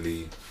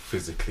mentally,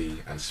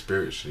 physically, and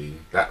spiritually,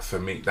 that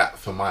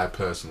for my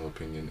personal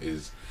opinion,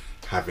 is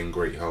having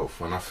great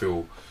health. When I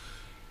feel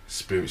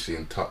spiritually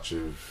in touch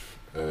with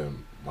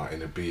my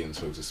inner being,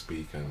 so to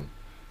speak, and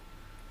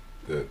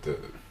the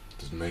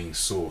main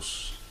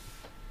source,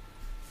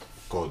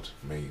 God,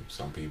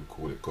 some people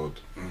call it God,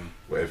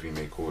 whatever you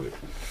may call it,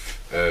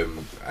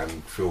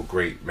 and feel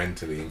great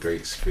mentally and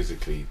great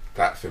physically,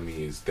 that for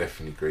me is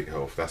definitely great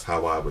health. That's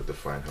how I would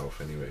define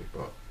health anyway.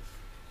 But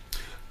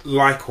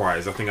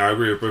likewise, I think I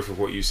agree with both of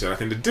what you said. I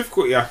think the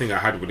difficulty I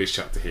had with this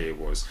chapter here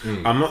was,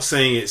 I'm not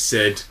saying it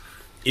said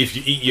if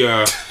you eat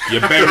your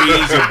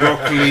berries, your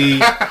broccoli,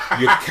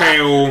 your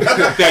kale,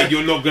 that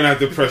you're not gonna have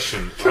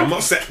depression. I'm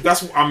not saying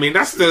that's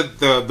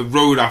the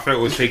road I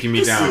felt was taking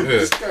me down.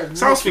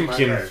 So I was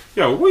thinking,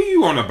 yo, what are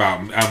you on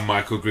about,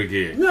 Michael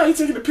Grigg? No, you're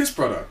taking the piss,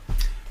 brother.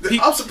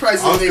 I'm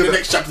surprised he's in the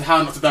next chapter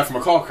how not to die from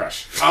a car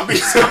crash. When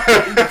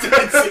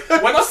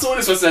I saw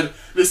this, I said,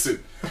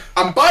 listen,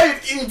 I'm buying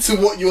into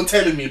what you're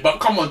telling me, but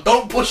come on,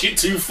 don't push it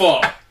too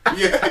far.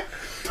 Yeah.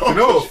 You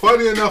know what?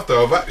 Funny enough,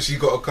 though, I've actually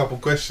got a couple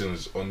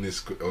questions on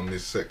this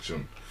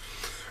section.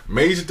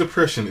 Major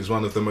depression is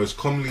one of the most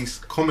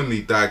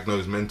commonly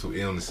diagnosed mental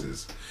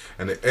illnesses,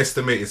 and an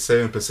estimated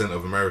 7%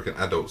 of American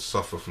adults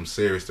suffer from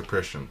serious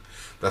depression.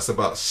 That's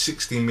about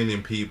 60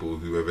 million people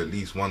who have at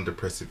least one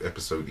depressive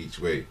episode each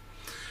way.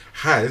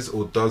 Has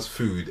or does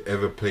food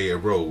ever play a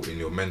role in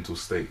your mental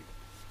state?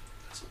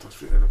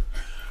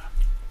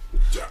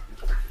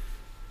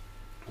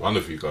 One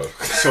of you go.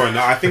 Sorry,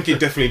 no, I think it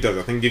definitely does.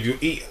 I think if you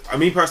eat,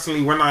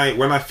 personally, when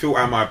I feel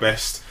at my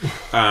best,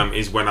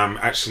 is when I'm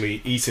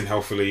actually eating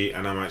healthily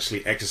and I'm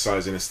actually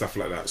exercising and stuff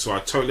like that. So I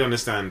totally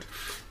understand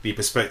the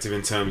perspective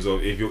in terms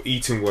of if you're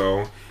eating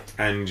well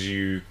and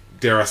you,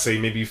 dare I say,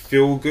 maybe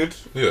feel good.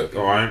 Yeah.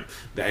 All right.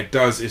 That it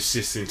does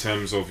assist in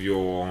terms of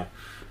your.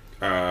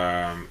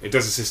 It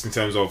does assist in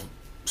terms of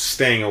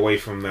staying away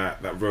from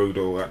that road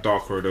or that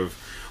dark road of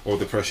or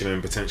depression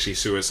and potentially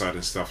suicide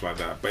and stuff like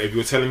that. But if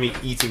you're telling me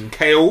eating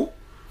kale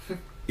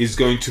is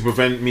going to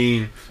prevent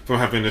me from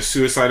having a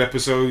suicide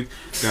episode,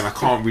 then I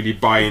can't really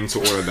buy into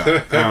all of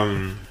that.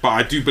 But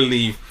I do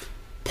believe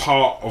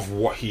part of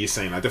what he is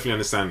saying. I definitely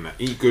understand that.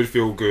 Eat good,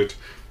 feel good,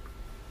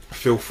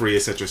 feel free,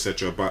 etc.,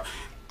 etc. But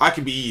I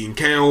could be eating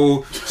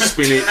kale,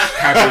 spinach,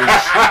 cabbage,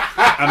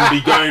 and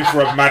be going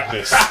for a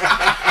madness at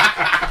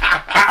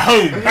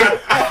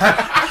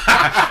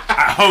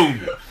home.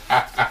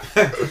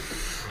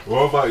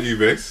 What about you,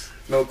 Mace?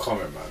 No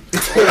comment, man. The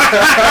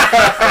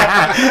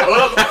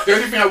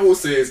only thing I will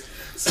say is,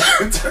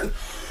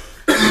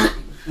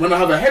 when I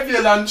have a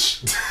heavier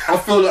lunch, I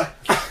feel like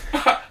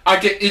I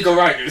get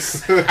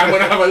egoritis, and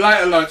when I have a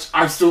lighter lunch,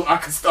 I still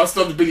have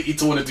the ability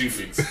to want to do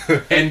things.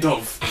 End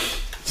of.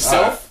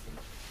 Yourself?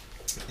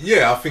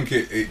 Yeah, I think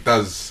it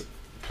does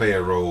play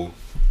a role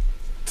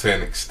to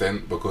an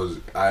extent, because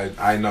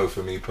I know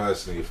for me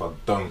personally, if I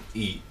don't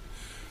eat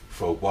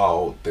for a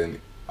while, then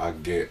I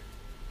get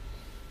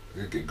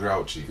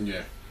grouchy.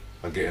 Yeah.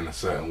 I get in a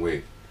certain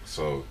way.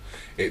 So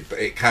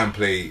it can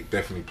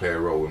definitely play a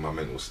role in my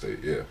mental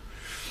state, yeah.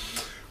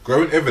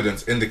 Growing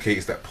evidence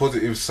indicates that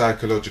positive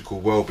psychological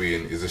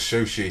well-being is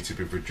associated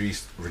with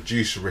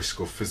reduced risk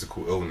of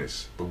physical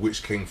illness. But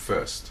which came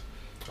first?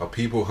 Are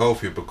people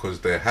healthier because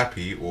they're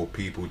happy, or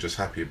people just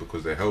happier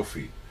because they're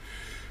healthy?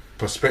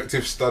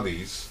 Prospective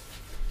studies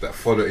that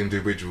follow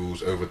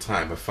individuals over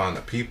time have found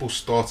that people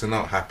starting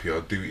out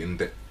happier do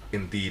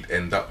indeed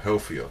end up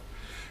healthier.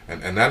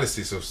 An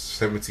analysis of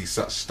 70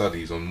 such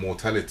studies on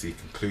mortality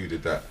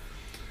concluded that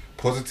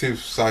positive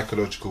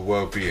psychological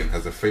well-being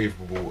has a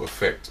favourable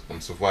effect on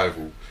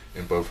survival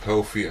in both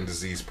healthy and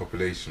diseased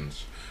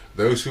populations.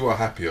 Those who are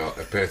happier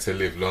appear to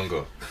live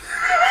longer.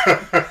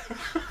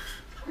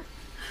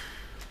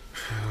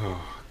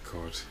 Oh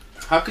God!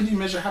 How can you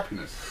measure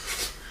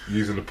happiness?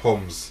 Using the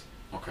POMS.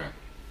 Okay.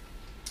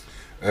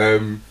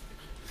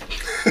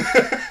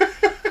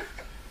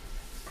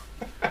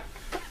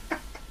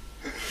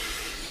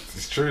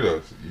 It's true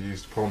though. You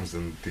used POMS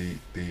and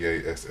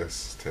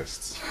DASS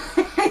tests.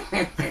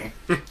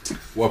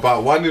 What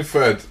about 1 in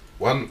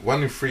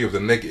 3 of the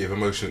negative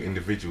emotional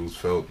individuals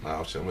felt?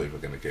 Nah, actually, I'm not even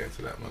going to get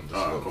into that, man.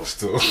 Just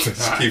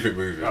keep it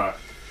moving.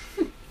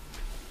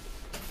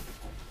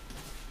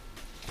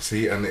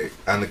 See, and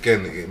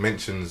again, it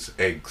mentions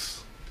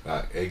eggs.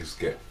 Like, eggs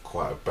get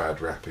quite a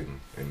bad rap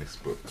in this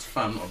book. That's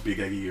fine. I'm not a big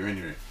egg eater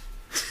anyway.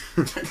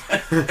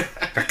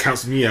 That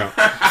counts me out.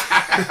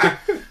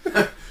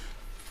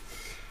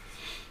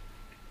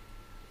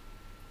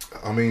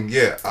 I mean,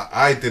 yeah,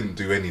 I didn't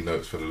do any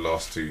notes for the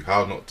last two.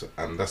 How not to,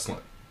 and that's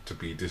not to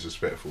be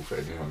disrespectful for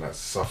anyone that's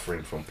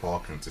suffering from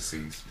Parkinson's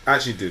disease. I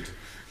actually did,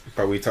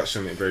 but we touched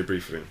on it very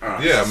briefly.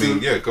 Yeah, I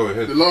mean, yeah, go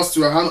ahead. The last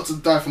two are how not to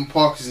die from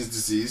Parkinson's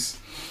disease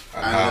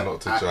and how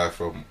not to die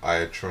from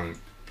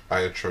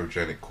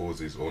iatrogenic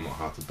causes, or not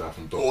how to die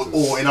from doctors.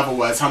 Or in other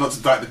words, how not to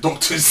die the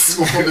doctors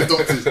or from the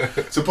doctors.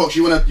 So, Pox,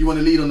 you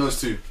wanna lead on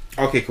those two?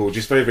 Okay, cool.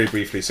 Just very, very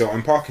briefly. So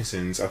on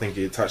Parkinson's, I think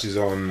it touches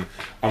on,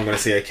 I'm going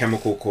to say, a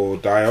chemical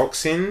called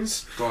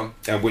dioxins,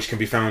 which can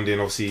be found in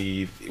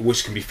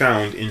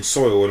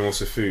soil and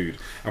also food.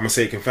 I'm going to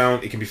say it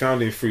can be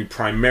found in food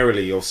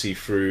primarily, obviously,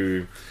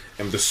 through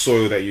the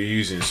soil that you're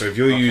using. So if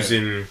you're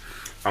using,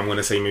 I'm going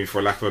to say, maybe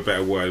for lack of a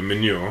better word,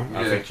 manure.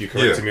 I think you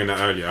corrected me on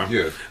that earlier.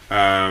 Yeah.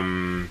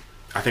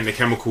 I think the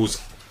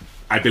chemicals,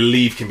 I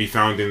believe, can be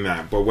found in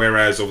that. But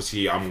whereas,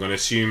 obviously, I'm going to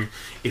assume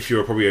if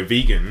you're probably a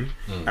vegan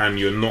and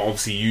you're not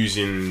obviously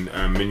using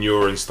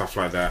manure and stuff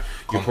like that,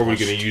 you're probably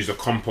going to use a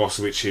compost,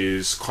 which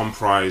is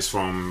comprised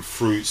from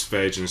fruits,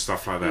 veg and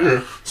stuff like that.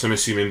 Yeah. So I'm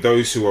assuming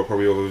those who are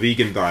probably of a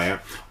vegan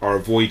diet are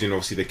avoiding,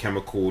 obviously, the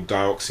chemical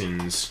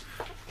dioxins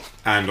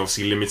and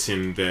obviously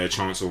limiting their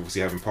chance of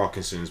obviously having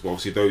Parkinson's. But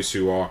obviously those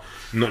who are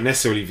not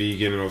necessarily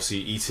vegan and obviously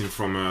eating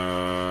from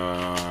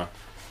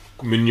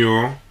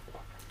manure,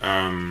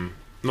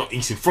 not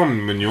eating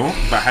from manure,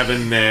 but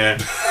having their.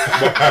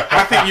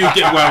 I think you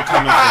get where I'm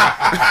coming from.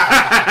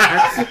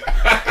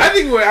 I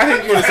think you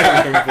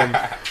understand where I'm coming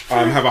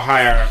from. Have a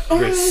higher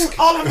risk.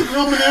 I'll have the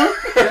real manure.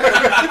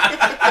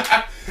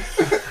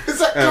 Is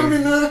that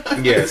coming there?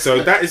 Yeah,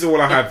 so that is all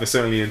I have,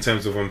 certainly in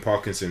terms of on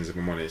Parkinson's, if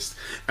I'm honest.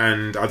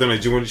 And I don't know.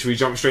 Should we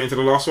jump straight into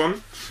the last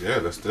one? Yeah,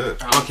 let's do it.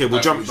 Okay,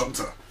 we'll jump.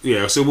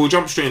 Yeah, so we'll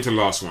jump straight into the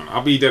last one.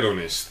 I'll be dead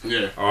honest.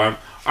 Yeah.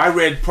 I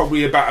read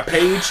probably about a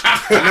page,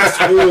 and that's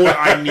all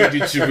I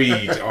needed to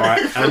read.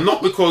 Alright, and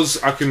not because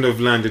I couldn't have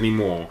learned any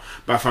more,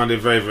 but I found it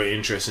very, very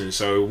interesting.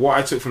 So what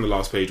I took from the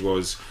last page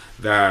was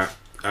that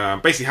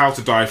basically how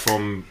to die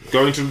from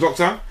going to the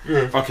doctor.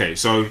 Yeah. Okay,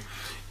 so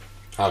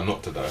how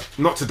not to die.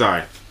 Not to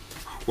die.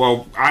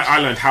 Well, I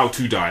learned how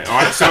to die.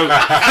 Alright, so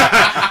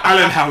I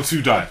learned how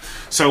to die.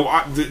 So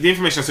the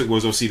information I took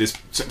was obviously this.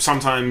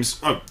 Sometimes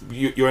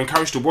you're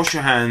encouraged to wash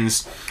your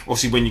hands.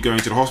 Obviously, when you go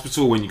into the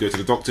hospital, when you go to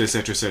the doctor,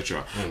 etc.,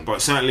 etc.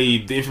 But certainly,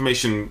 the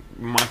information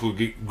Michael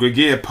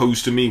Gregier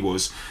posed to me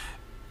was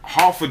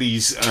half of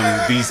these.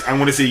 I was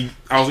going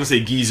to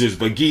say geezers,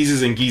 but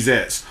geezers and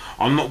geezettes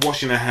are not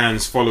washing their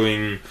hands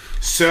following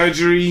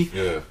surgery,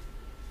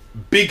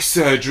 big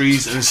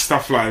surgeries and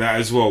stuff like that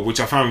as well, which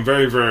I found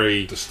very,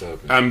 very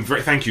disturbing.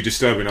 Thank you,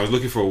 disturbing. I was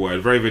looking for a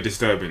word. Very, very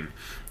disturbing.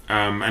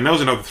 And there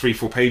was another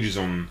 3-4 pages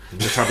on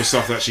the type of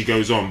stuff that actually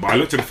goes on. But I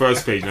looked at the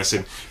first page and I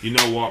said, you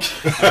know what?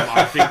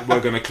 I think we're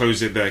going to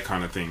close it there,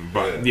 kind of thing.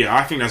 But yeah,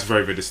 I think that's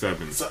very, very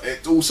disturbing. So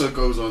it also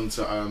goes on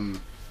to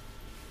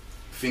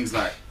things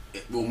like,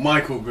 well,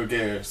 Michael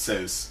Greger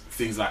says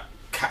things like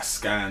CAT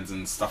scans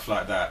and stuff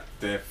like that.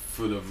 They're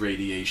full of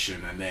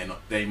radiation, and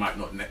they might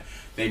not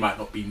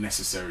be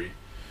necessary.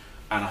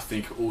 And I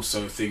think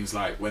also things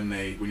like when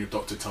your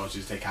doctor tells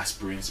you to take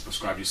aspirins, to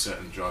prescribe you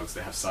certain drugs, they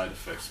have side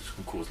effects which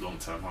can cause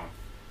long-term harm.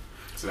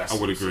 So that's I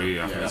would agree.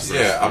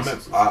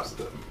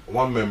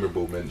 One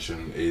memorable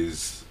mention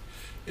is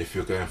if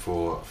you're going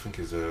for, I think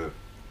it's a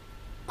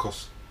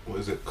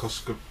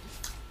colonoscopy,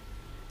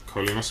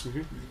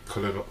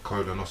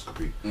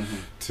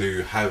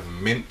 to have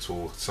mint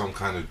or some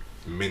kind of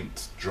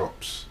mint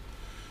drops,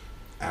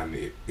 and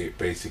it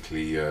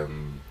basically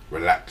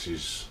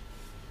relaxes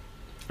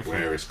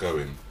where it's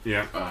going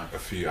a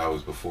few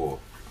hours before.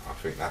 I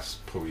think that's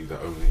probably the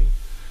only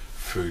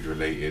food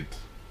related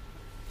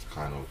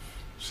kind of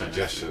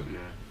suggestion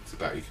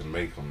that you can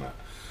make on that.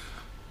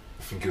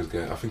 I think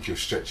he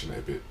was stretching it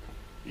a bit.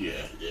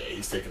 Yeah,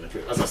 he's taking a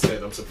bit. As I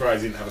said, I'm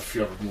surprised he didn't have a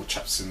few other more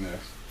chaps in there.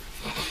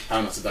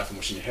 How not to die from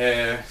washing your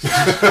hair.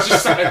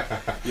 Just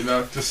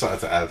something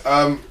to add.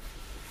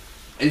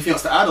 Anything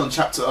else to add on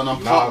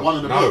part one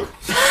of the book?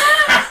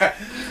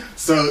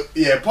 So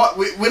yeah,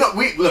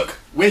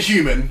 we're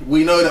human.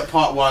 We know that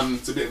part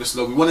one's a bit of a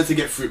slog. We wanted to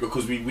get through it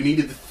because we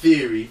needed the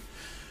theory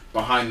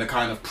behind the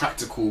kind of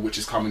practical which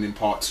is coming in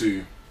part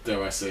two,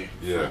 dare I say,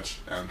 French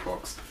and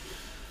Pox.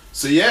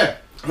 So yeah,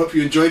 hope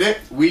you enjoyed it.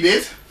 We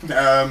did.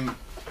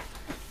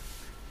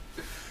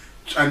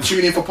 And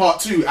tune in for part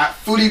two at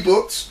Fully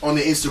Booked on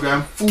the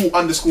Instagram,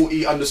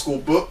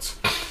 full_e_booked.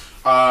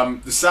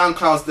 The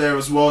SoundCloud's there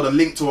as well. The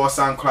link to our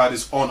SoundCloud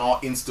is on our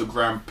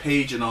Instagram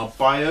page in our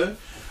bio.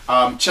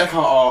 Check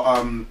out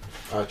our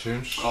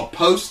iTunes, our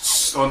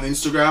posts on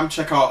Instagram.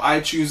 Check out our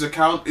iTunes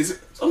account. Is it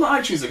on the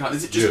iTunes account?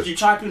 Is it just you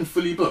type in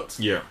Fully Booked?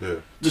 Yeah.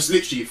 Just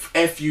literally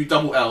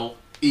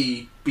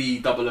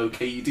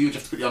FULLEBOOKED. You do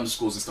just put the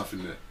underscores and stuff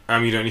in there.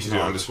 You don't need to do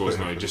underscores,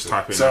 no. Just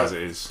type it in as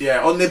it is.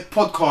 Yeah, on the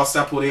podcast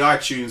app or the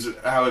iTunes,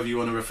 however you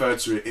want to refer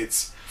to it,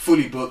 it's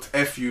Fully Booked,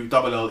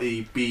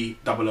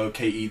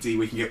 FULLEBOOKED.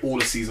 We can get all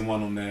of season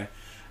 1 on there,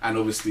 and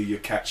obviously you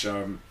catch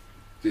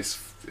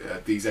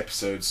these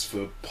episodes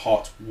for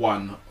part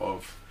 1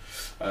 of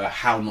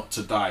How Not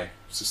to Die.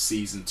 So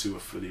season 2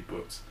 of Fully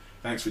Booked.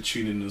 Thanks for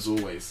tuning in as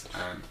always,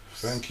 and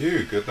thank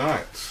you. Good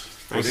night.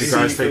 Thanks, you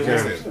guys. Take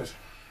care.